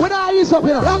belt. When I ease up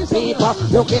here, Young people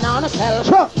looking on us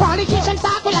hell. Politicians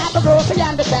talk like the grocery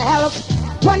and the shelf.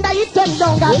 One day it turns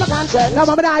down, got no conscience. now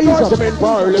I'm gonna ease up. Them in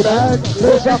parliament,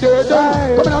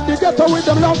 coming out the ghetto with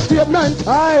them long statement.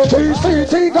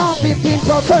 TCT got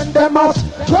 15%, them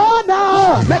must Go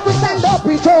now. make we stand up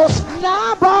with us.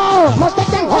 Nah, bro. Must take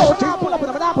them out. Pull up,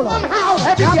 pull up. Somehow,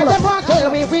 every day them want to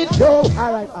kill me with you.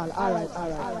 All right.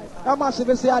 That massive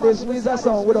is the Addies, we that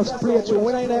song with us play through.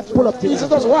 When I ain't pull up to you. This is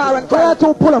just war and Try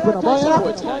to pull up in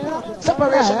them.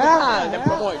 Separation, them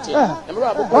promoting. Them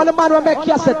rub. All the man will make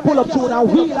cassette pull up to now.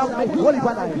 Wheel and make holy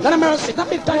banana. Let them mercy. That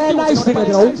big time. Nice thing, you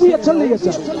know. Wait till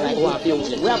later. Like we are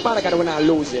building. We are part of we're not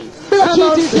losing. Big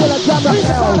GT Taylor,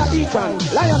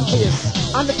 Jamrock. Lion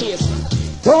Case. And the case.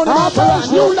 Tony Ah, Martin,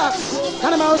 first. New Locks,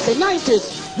 and America,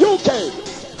 90s, UK,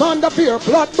 Thunder Fear,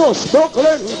 Flatbush,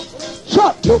 Brooklyn.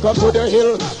 Shut. Look up to the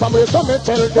hill, from where some may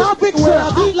tell them. Now big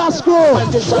sir, beat last scroll.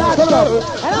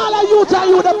 And all of you tell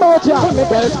you the boat ya.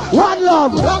 One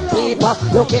love. Young people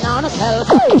looking on us hell.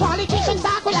 Politicians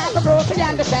talk like a broken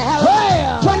and the shell.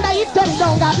 Hey. One day it them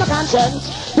don't got no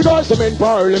conscience. Because them in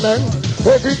parliament,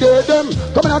 every day them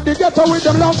coming out the ghetto with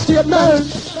them long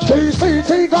statements.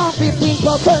 TCT got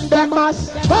 15%, them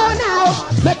must burn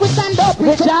out. Make we stand up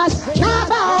with just now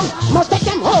bound. Must take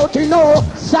them out to know.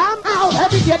 Somehow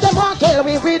every day them want to kill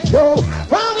me with you.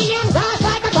 From the inside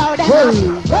like a cow, them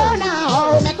must burn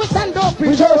out. Make we stand up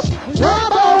with just now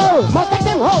bound. Must take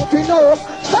them out to know.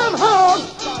 Somehow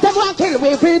them want to kill me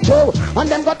with you. And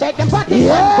them go take them bodies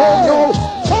and go no.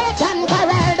 Satan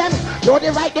corral them. Show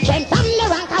the right the trend from the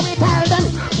rank and we tell them.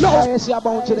 No. I see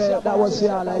about today, that was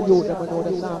all I you them know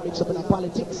them now mix up in the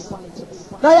politics.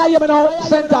 Now you hear me now,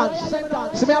 sentence.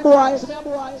 See me a boy, I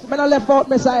don't left out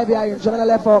my side here, I don't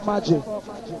left out my G.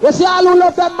 You see all who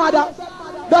love them mother,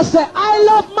 just say, I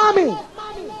love mommy. Hey,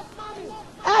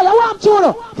 I want to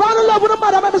know. If I don't love with the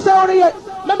mother, let me say on here.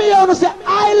 Let me hear you say,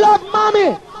 I love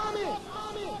mommy.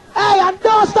 Hey, and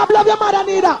don't stop love your mother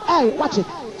neither. Hey, watch it.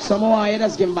 Some more you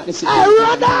just give him back the city. Hey,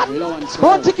 run that!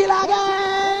 Want to kill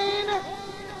again.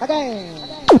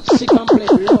 Sick and play,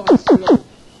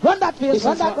 Run that face,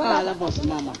 run that, all of us,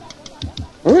 mama.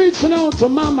 Reaching out to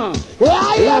mama.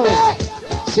 Yeah, hear me?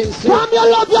 From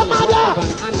you love your mother.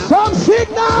 Some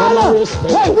signal.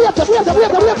 Hey, wait them. Hey,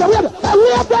 wait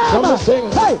them.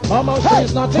 Hey, mama,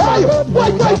 she's not wait.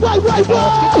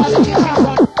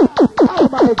 Oh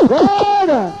my God.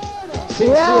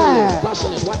 Yeah.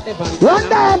 Run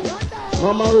them.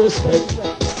 Mama, respect.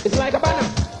 It's like a banner.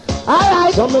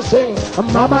 Alright. Some sing.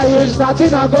 Mama is not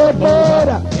in a good mood.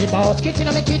 Kitchen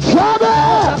on the kitchen.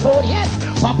 Trouble. Yes.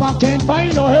 Papa can't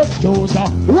find no excuse.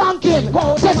 Ranking.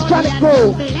 Sextronic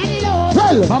crew.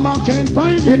 Well, Mama can't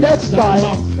find the next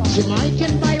time. She might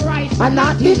can buy rice and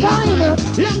not be kind. Long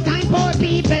time poor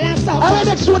people have suffered. I went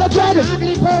next to the dread.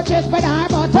 Hardly purchased by the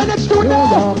harbor. Went next to the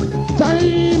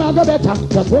time I go better.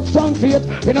 Just put strong faith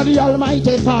in the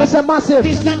Almighty Father. It's a massive.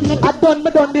 I done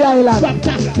the island.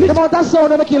 The amount of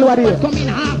sound I kill what here. Coming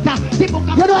after. You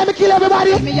know I kill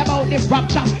everybody? Tell me about this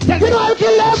rapture. You know I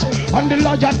kill them? On the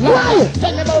lodge at Why?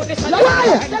 Tell me about this.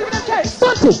 Why?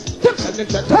 Bunty.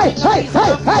 Hey.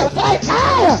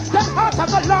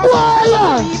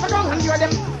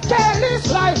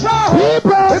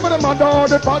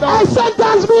 I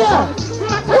sentence me.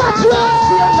 What's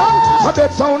wrong? I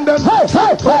bet sound them. Hey.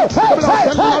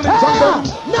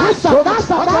 Nasa.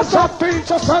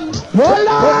 Hold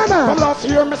on. From last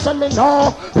year, me send me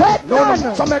no. Hey,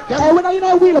 when you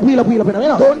know wheel up, you know.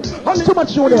 Too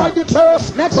much show there.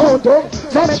 Next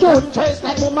one. Chase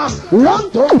like mama.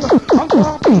 Run.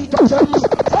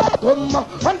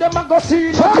 And them a go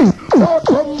see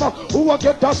who will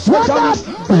get us sweat on.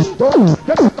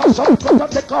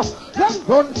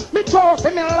 Me talk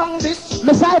me along this.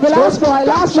 Messiah, last boy.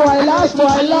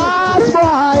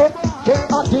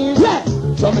 Yeah.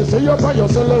 So me see you by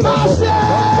yourself.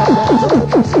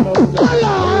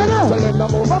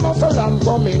 I'm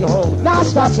coming home. Now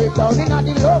stop it down in the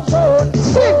love zone.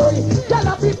 Sing. Tell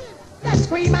a bit. Let's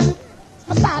scream and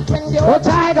start when you go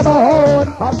tiger bone.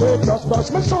 I said just brush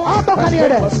my soul. I'm not gonna hear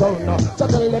that. So tell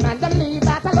them and them leave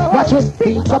that alone. Watch it.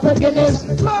 Pink up Guinness.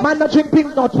 Man not drink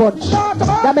pink nut punch.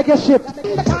 That make a ship. Run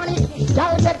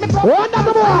that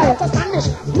boy.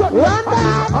 Run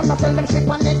that. I'm not telling them sleep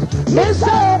on it.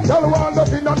 Listen. They'll wind up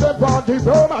in on the party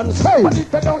romance. Hey. But if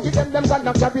they don't give them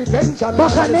gonna carry pension.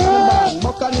 Buccaneer.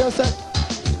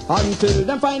 Until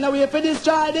them find a way for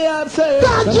destroy the absurd.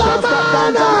 Ganja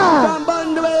man!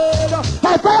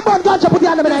 Hey, fire burn ganja, put the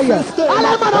hand in here. I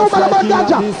like man who burn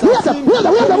ganja. Where's it?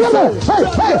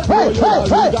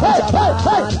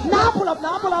 Hey. Now pull up.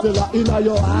 Now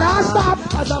stop.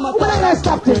 When I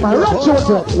stop this, man. Run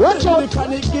children.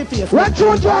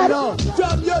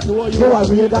 You are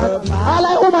real that. I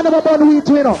like woman never burn weed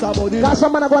too, you know. Because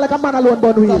some man go like a man alone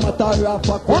burn weed. Hey!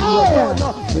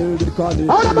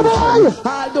 How the boy?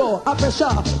 I pressure,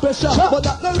 but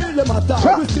that don't really matter.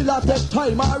 We still have take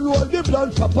time and roll the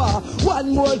blood proper.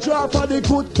 One more drop for the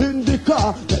good in the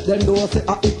car. Let them know say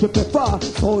if you prefer.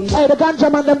 Hey, the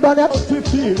ganja man them done it.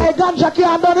 Hey, ganja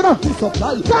can't done it, you know.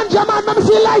 Ganja man, let me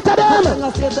see light of them.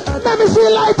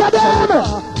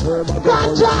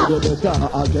 Ganja.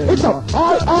 It's all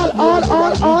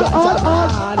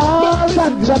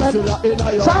ganja man.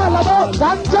 It's all about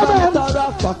ganja man.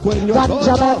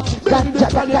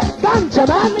 Ganja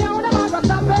man. Yeah!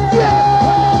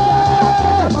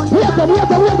 Wait them.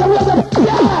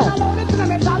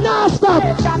 Yeah! Now stop.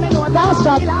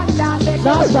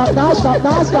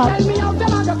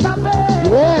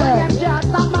 Yeah!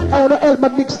 Oh, the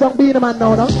helmet mix down being a man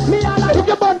now, no? If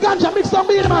you burn ganja, mix down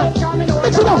being a man.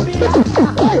 Mix it up.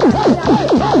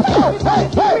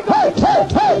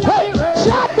 Hey!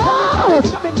 Shut down!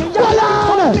 Hold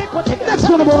on! Next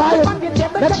one, boy.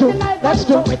 Next one.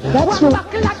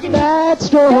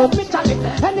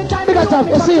 Big up,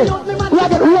 you see it? We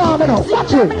have it warm, you know.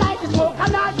 Watch it.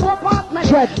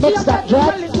 Dread, mix that,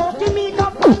 dread.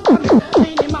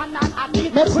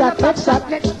 Mix that.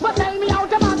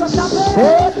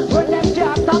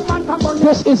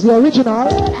 This is the original.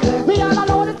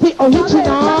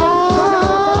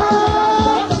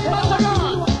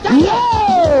 Yay!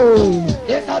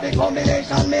 It's how the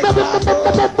combination makes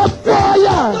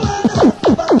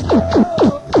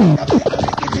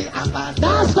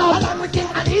King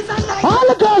Addies and night. All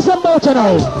the girls on boat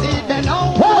now. See them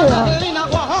now. Hey.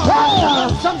 Hey.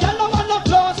 Some yellow and the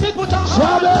clothes we put on.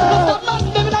 Some man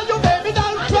them in your baby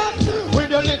doll frock. With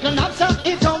your little knapsack,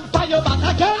 it jump by your back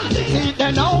again. See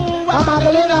them now. I'm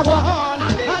Magdalena go on.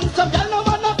 And some yellow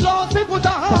and the clothes we put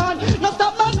on. Now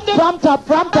stop man them. From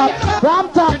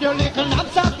top. With your little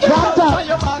knapsack, it jump by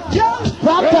your back.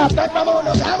 From top.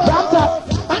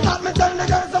 And not me tell the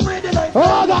girls I'm ready like.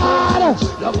 Oh God!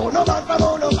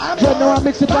 You know I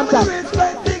mix it from top. Hear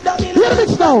the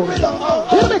mix now.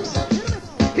 Hear the mix.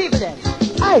 People there.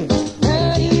 Hey.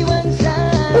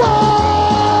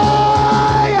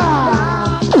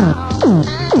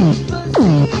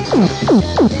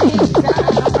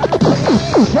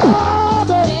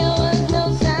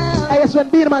 Hey, yes, when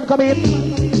Beerman come in,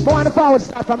 go on the forward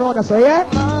start from around us, so yeah?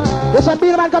 Yes, when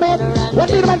Beerman come in, when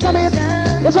Beerman come in,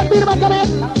 yes, when Beerman come in,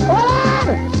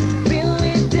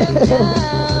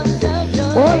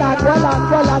 hold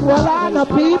on, the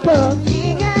people.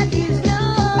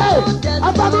 Hey,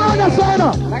 I'm from around us, so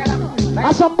no?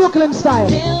 That's some Brooklyn style.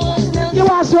 You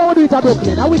want to see how we do it at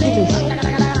Brooklyn, how we do this?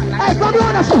 Hey, from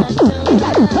around us, hey,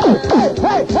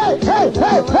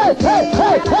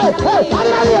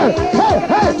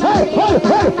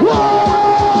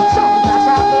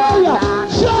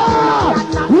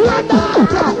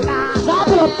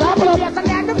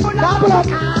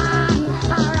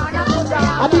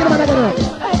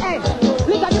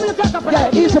 yeah,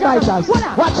 easy biters.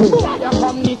 Watch it.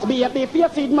 Come this baby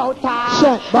face in mouth.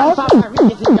 Shut, boss.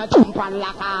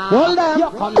 Hold on. You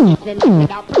come this baby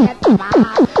with a plate of man.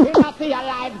 You not see a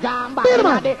life gone by.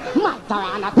 Matter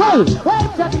and a Well, well,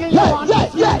 just you want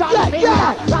this.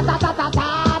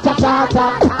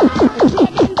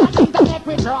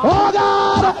 Oh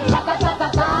God!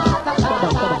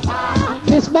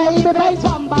 This baby makes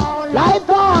life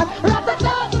on.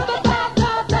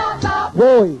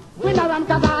 Boy.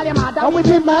 And we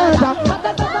did murder.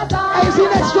 Hey, you see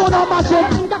next tune on matching?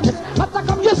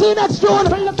 You see next tune?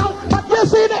 You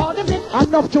see it?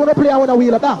 Enough tune to play with a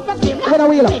wheel up now. With a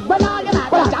wheel up.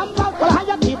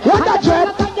 What that dread?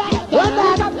 What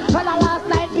that?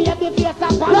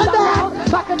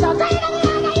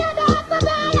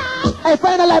 Hey,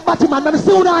 find a life Batman, I'm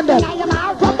soon on them.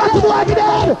 From Batman, be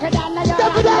dead.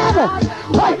 Be dead.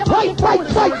 Fight.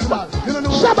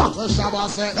 Shabba.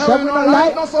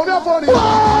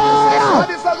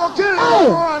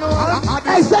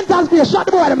 Hey, sentence me. Shut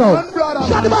the boy them now.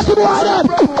 Shut the boy them.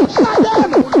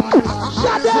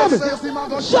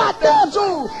 Shut them.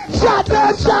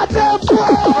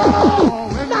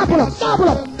 Now pull up.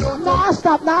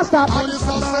 Now stop. Hey,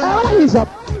 what is up?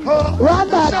 Run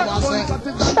that.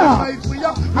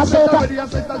 I say that.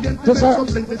 Just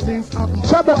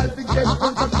trouble.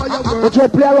 But you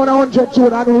play around 100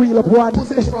 tune and wheel up one.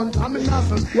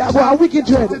 Yeah, boy, a wicked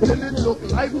dread.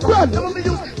 Run.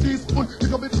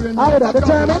 Are you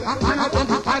determined?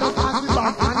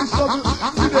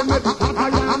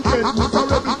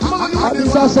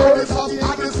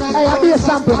 Hey, I'll be a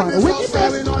sample, man.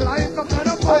 Wickedness.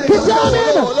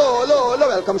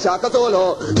 Welcome, Shaka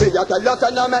Solo. This is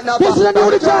a new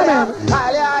determined.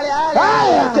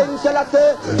 King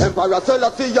Selassie, Emperor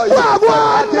Selassie,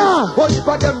 what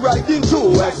for them right into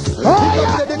us.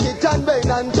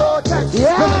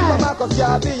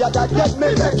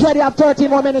 Ready up 13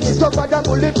 more minutes. Well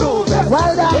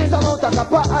done.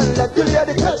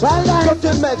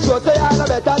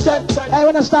 I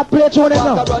want to stop playing tune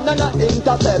now.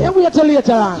 And wait till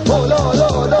later on.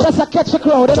 Let's catch the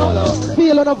crowd, you know.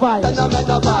 Feel on the vibes.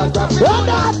 Run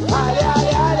that!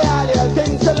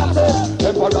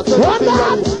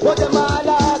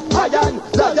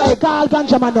 Hey, call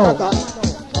Ganjaman now.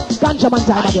 Ganjaman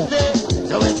time again.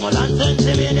 So it's more than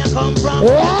come from.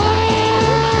 Hey!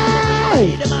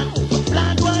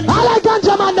 I like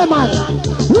Ganjaman, the man.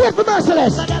 Wait for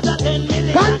Merciless.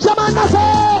 Ganjaman, that's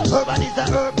it. Urban is a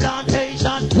herb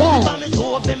plantation. Yeah.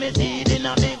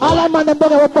 All I man them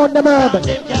bugger will burn them herb.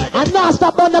 And now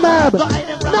stop burn them herb.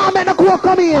 Now make the coke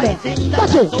come in.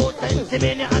 Touch it.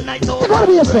 What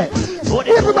do you say?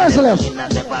 Wait for Merciless.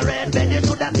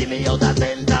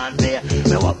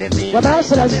 Well,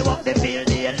 Merciless.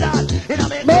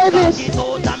 Mavis.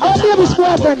 I'll be able to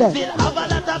square friend there.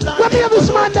 I'll be able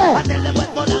to man there. I'll be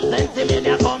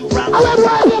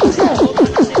able to say.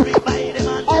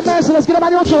 Hey, Merciless, get him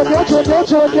on your tune.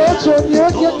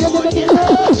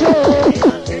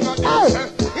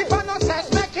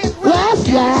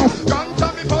 Yes.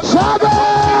 Shabba.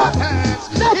 Next.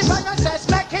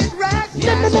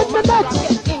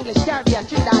 English, Caribbean,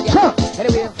 Trinidad.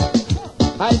 Anyway,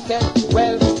 I said,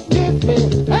 well, give me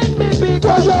and me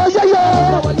because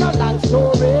yeah. No long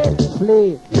story. Play.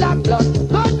 Black blood,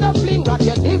 not no fling.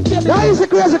 That is the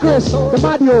crazy Chris, the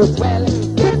mad youth.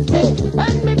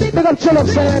 Big up chill up,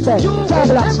 say it there.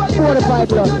 Tablax, 45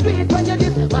 plus.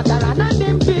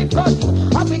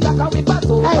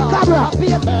 Hey, Cabra,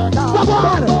 come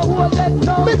on.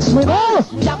 Mix me now.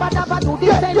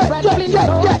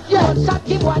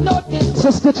 So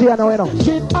stitchy, I know, you know.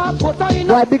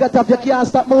 Why big up, you can't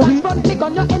stop moving. You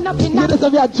just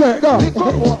have your jerk, no.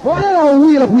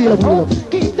 Wheel up.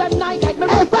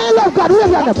 Hey, find love, God,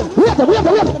 wait.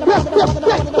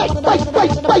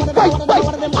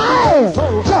 Hey,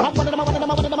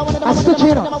 I stitch,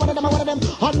 you know.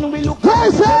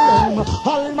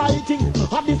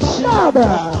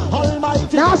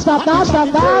 Almighty, now stop.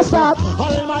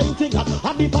 Almighty God,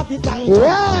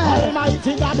 yeah.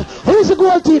 Almighty God. Who's the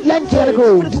gold teeth? Length of the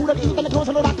gold.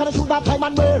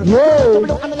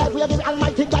 Yeah.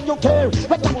 Almighty God, you care.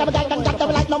 But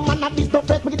like no man at this no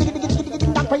face.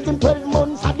 Praise him 12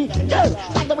 months at the year.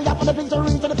 Like the way up on the things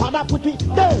to the father put me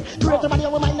there. Create the money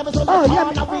on my mind never so. Oh yeah,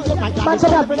 man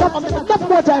said that. Enough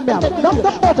more time, man.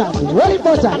 Enough more time. Really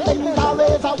more time.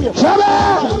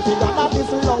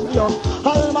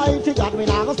 Almighty God, we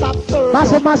never stop serving.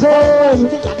 Massive.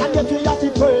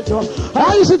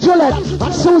 I used to Juliet,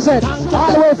 Susan,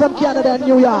 all the way from Canada and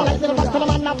New York.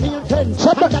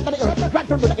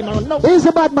 He's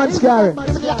a bad man scary.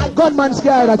 Gunman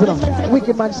scary, you know.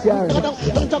 Wicked man scary.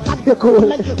 You're cool.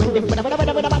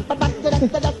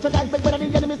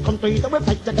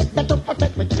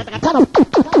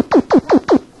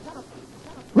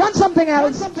 Run something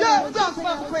else.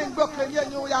 Brooklyn,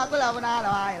 New York, we'll have an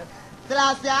while.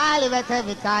 Last year I live it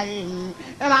every time.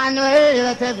 Emmanuel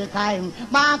live it every time.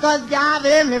 Marcus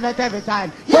Gavin live it every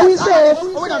time. What we say?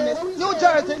 New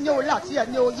Jersey, New York,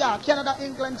 New York, Canada,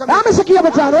 England, Jamaica. I'm a secure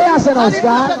town. Where you say now,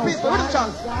 Scott?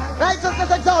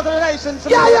 Righteousness exalted relations.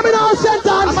 Yeah, you mean all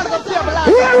sentence.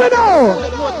 Here we go.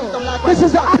 This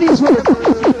is the Addies with it.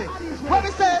 What we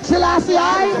say? Selassie,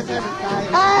 hey,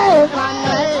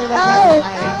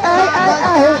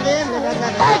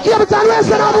 Capitan, where's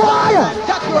the number one?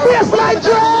 Yes, my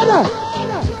dread.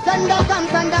 Send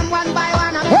them one by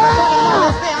one.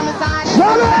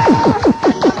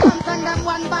 Send them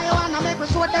one by one. I make me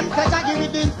show them because I give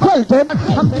it in. Hold them.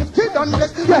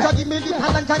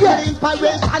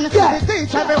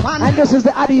 And this is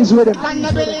the Addies with him.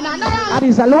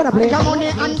 Addies alone are playing.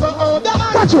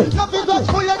 Watch it.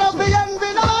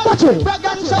 Watch it.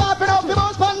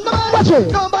 Watch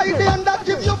it.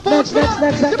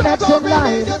 Next in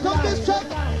line.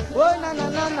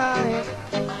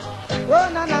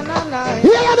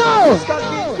 Here you go.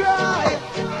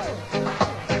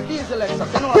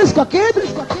 Disco Kid.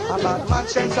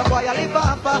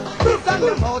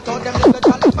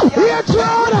 Here,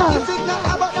 Jordan.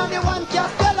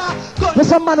 There's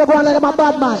some man going like a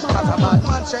bad man.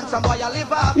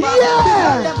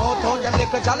 Yeah.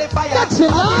 That's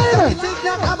in line.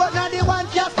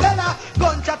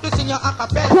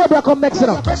 Cobra come next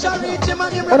up.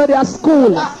 One of their school.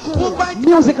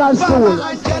 Musical school.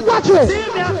 Watch it.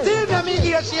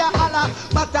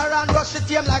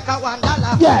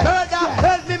 Yeah.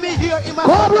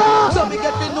 Cobra. So me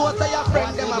get to know that your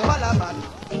friend them a balaban.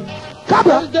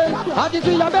 Cobra. How do you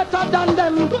feel better than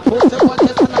them?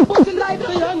 Put in life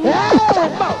to young.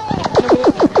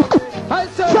 I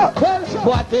said,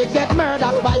 but they get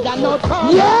murdered by the no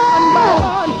cause.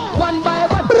 Yeah. One by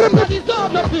one. But it's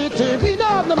not no pity. We don't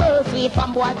have no mercy.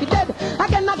 From boy to dead.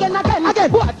 Again.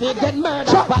 But they get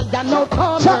murdered by the no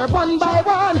cause. One by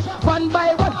one.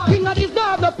 King of this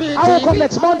not no pity. I will come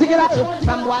next month to get out.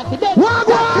 From boy to dead.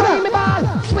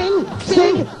 Swing,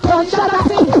 sing, shut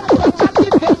sing.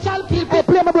 Hey,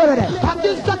 play my brother there.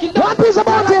 One piece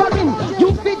about him.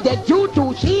 You fit that you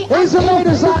do. He's the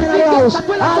ladies on in the house.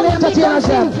 I'll entertain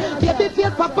ourselves.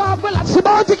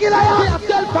 Simon to kill her.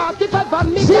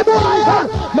 Simon.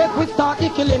 Make we start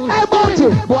killing. Hey, Bounty.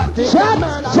 Shut.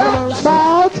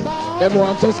 Them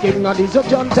want to skin on these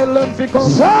John tell them to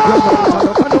come.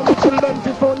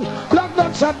 Black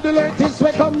dog shot the latest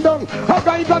way come down. How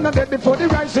guy gonna get before the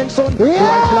rising sun?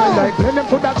 Yeah. Like them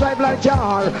could have drive like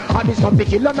jar. And this come to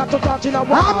kill and not to touch in a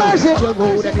war. I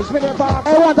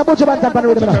want a butcher band on the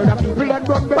rhythm. A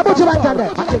butcher band there.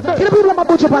 Can the people a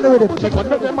butcher band on the rhythm?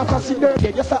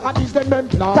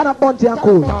 Turn up Bounty and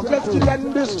cool. Let's kill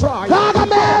and destroy.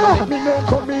 Gargamel! Me no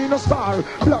come in a star.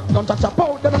 Black don't touch a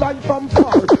pound them life from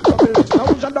far.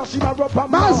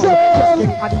 Massive!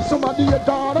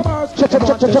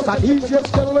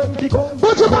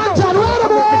 Butcher Bantan, where the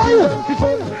boy?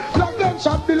 Black them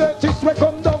shot the latest way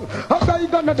come down. How guy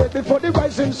gonna dead before the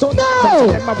rising sun? No!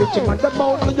 Them a witching on the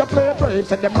mountain, you play brave.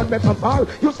 Send them on me from far.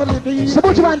 You still live the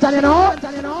Butcher Bantan, you know?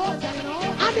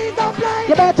 I need the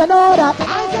You better know that.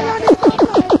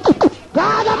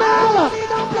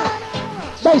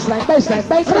 Baseline, baseline,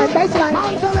 baseline, baseline.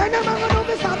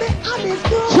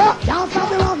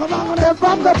 They're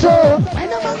from the show.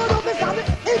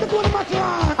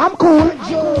 I'm cool.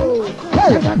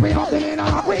 Hey.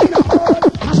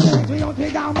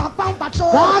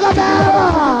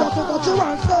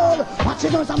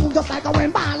 Just like a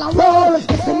wind ball and roll.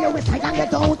 It's in your wrist, I can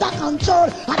get out of control.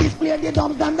 I display the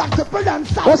dumb gun that cripple them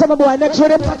sound. What's up, my boy? Next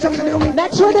with him. Next with him.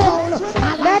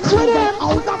 Next with him.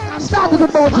 Start with the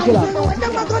bounty killer.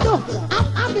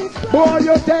 Boy,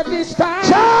 you're dead this time.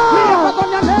 Never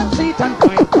on your left seat and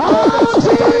climb.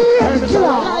 Bounty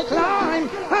killer.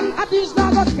 And Addies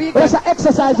now got speak. Let's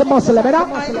exercise the muscle, you know?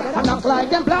 And act like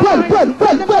them blind. Well.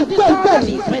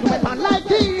 Weapon like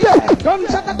these.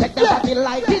 Gunshot attack them body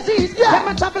like disease.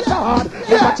 Never travel so hard.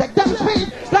 Never check them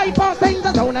speed. Fly past things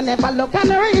the zone and never look and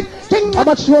read. How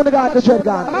much you only got the dread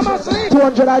gun?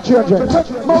 200 or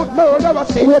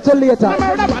 300. Wait till later.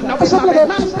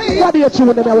 What do you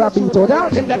tune them around beat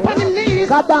out?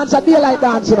 That dance a daylight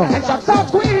dance, you know.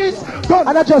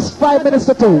 And that's just 5 minutes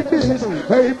to 2.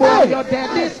 Hey boy, you're dead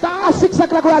this time. At 6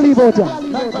 o'clock we'll leave out here.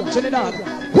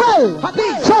 Well,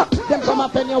 Chuck. Them come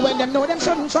up in you when them know them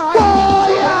shouldn't try.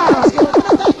 Boy, yeah.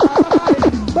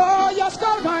 Boy, your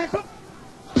skull rifle.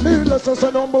 Needless to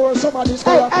say no more, somebody's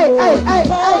hey,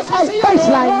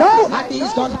 baseline, no?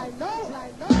 Addies gone.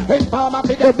 Hey, Palmer,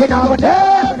 pick up over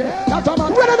there.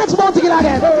 We're the next bounty killer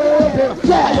again.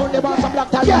 Yeah. I only want some black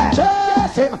talent.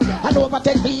 Chase him and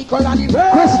overtake vehicle and the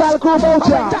road. Crystal Crew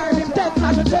Vulture.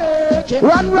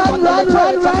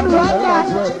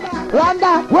 Run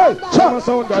that. Wait, Chuck.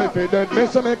 Sound guy for them.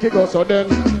 Miss make it go so then.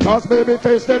 Cause baby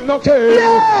face them no care.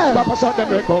 Yeah. Papa shot them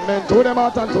recommend to them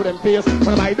out and to them face.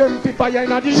 When I them fit fire in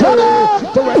the air.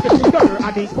 To every figure,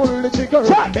 Addies pull the trigger.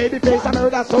 Baby face and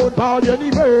murder sound power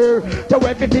universe. To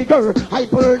every figure, I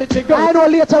pull the trigger. I know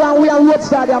later on we are road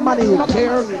star their money. No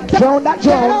care. Drone that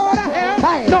drone.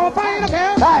 Hey. No fire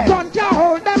here. Hey. Don't you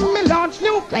hold them, me launch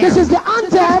nuclear. This is the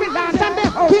anthem.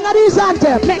 King Addies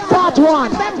anthem. Next part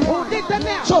 1.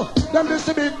 So, them this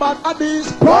the big bad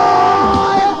Addies. Boy!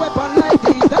 Weapon like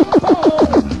these, them fall.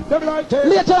 Them like this.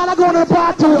 Later on I go to the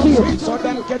part 2 here. So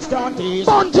them get started.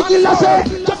 Bounty killer say.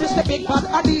 Just is the big bad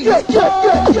Addies.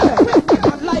 Yeah.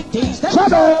 Weapon like these, them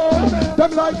fall.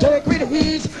 Them like take with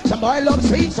ease. Some boy love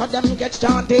sweet, so them get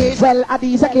started. Well,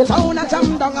 Addies a kill. Sound a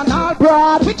jam down and all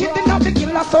broad. We get enough to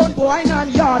kill a sound boy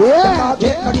and yard. Yeah.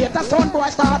 Get no later sound boy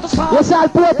start to start. Yes, all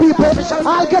poor people.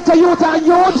 I'll get to youth and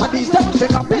youth. Addies them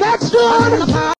shake up. Next one.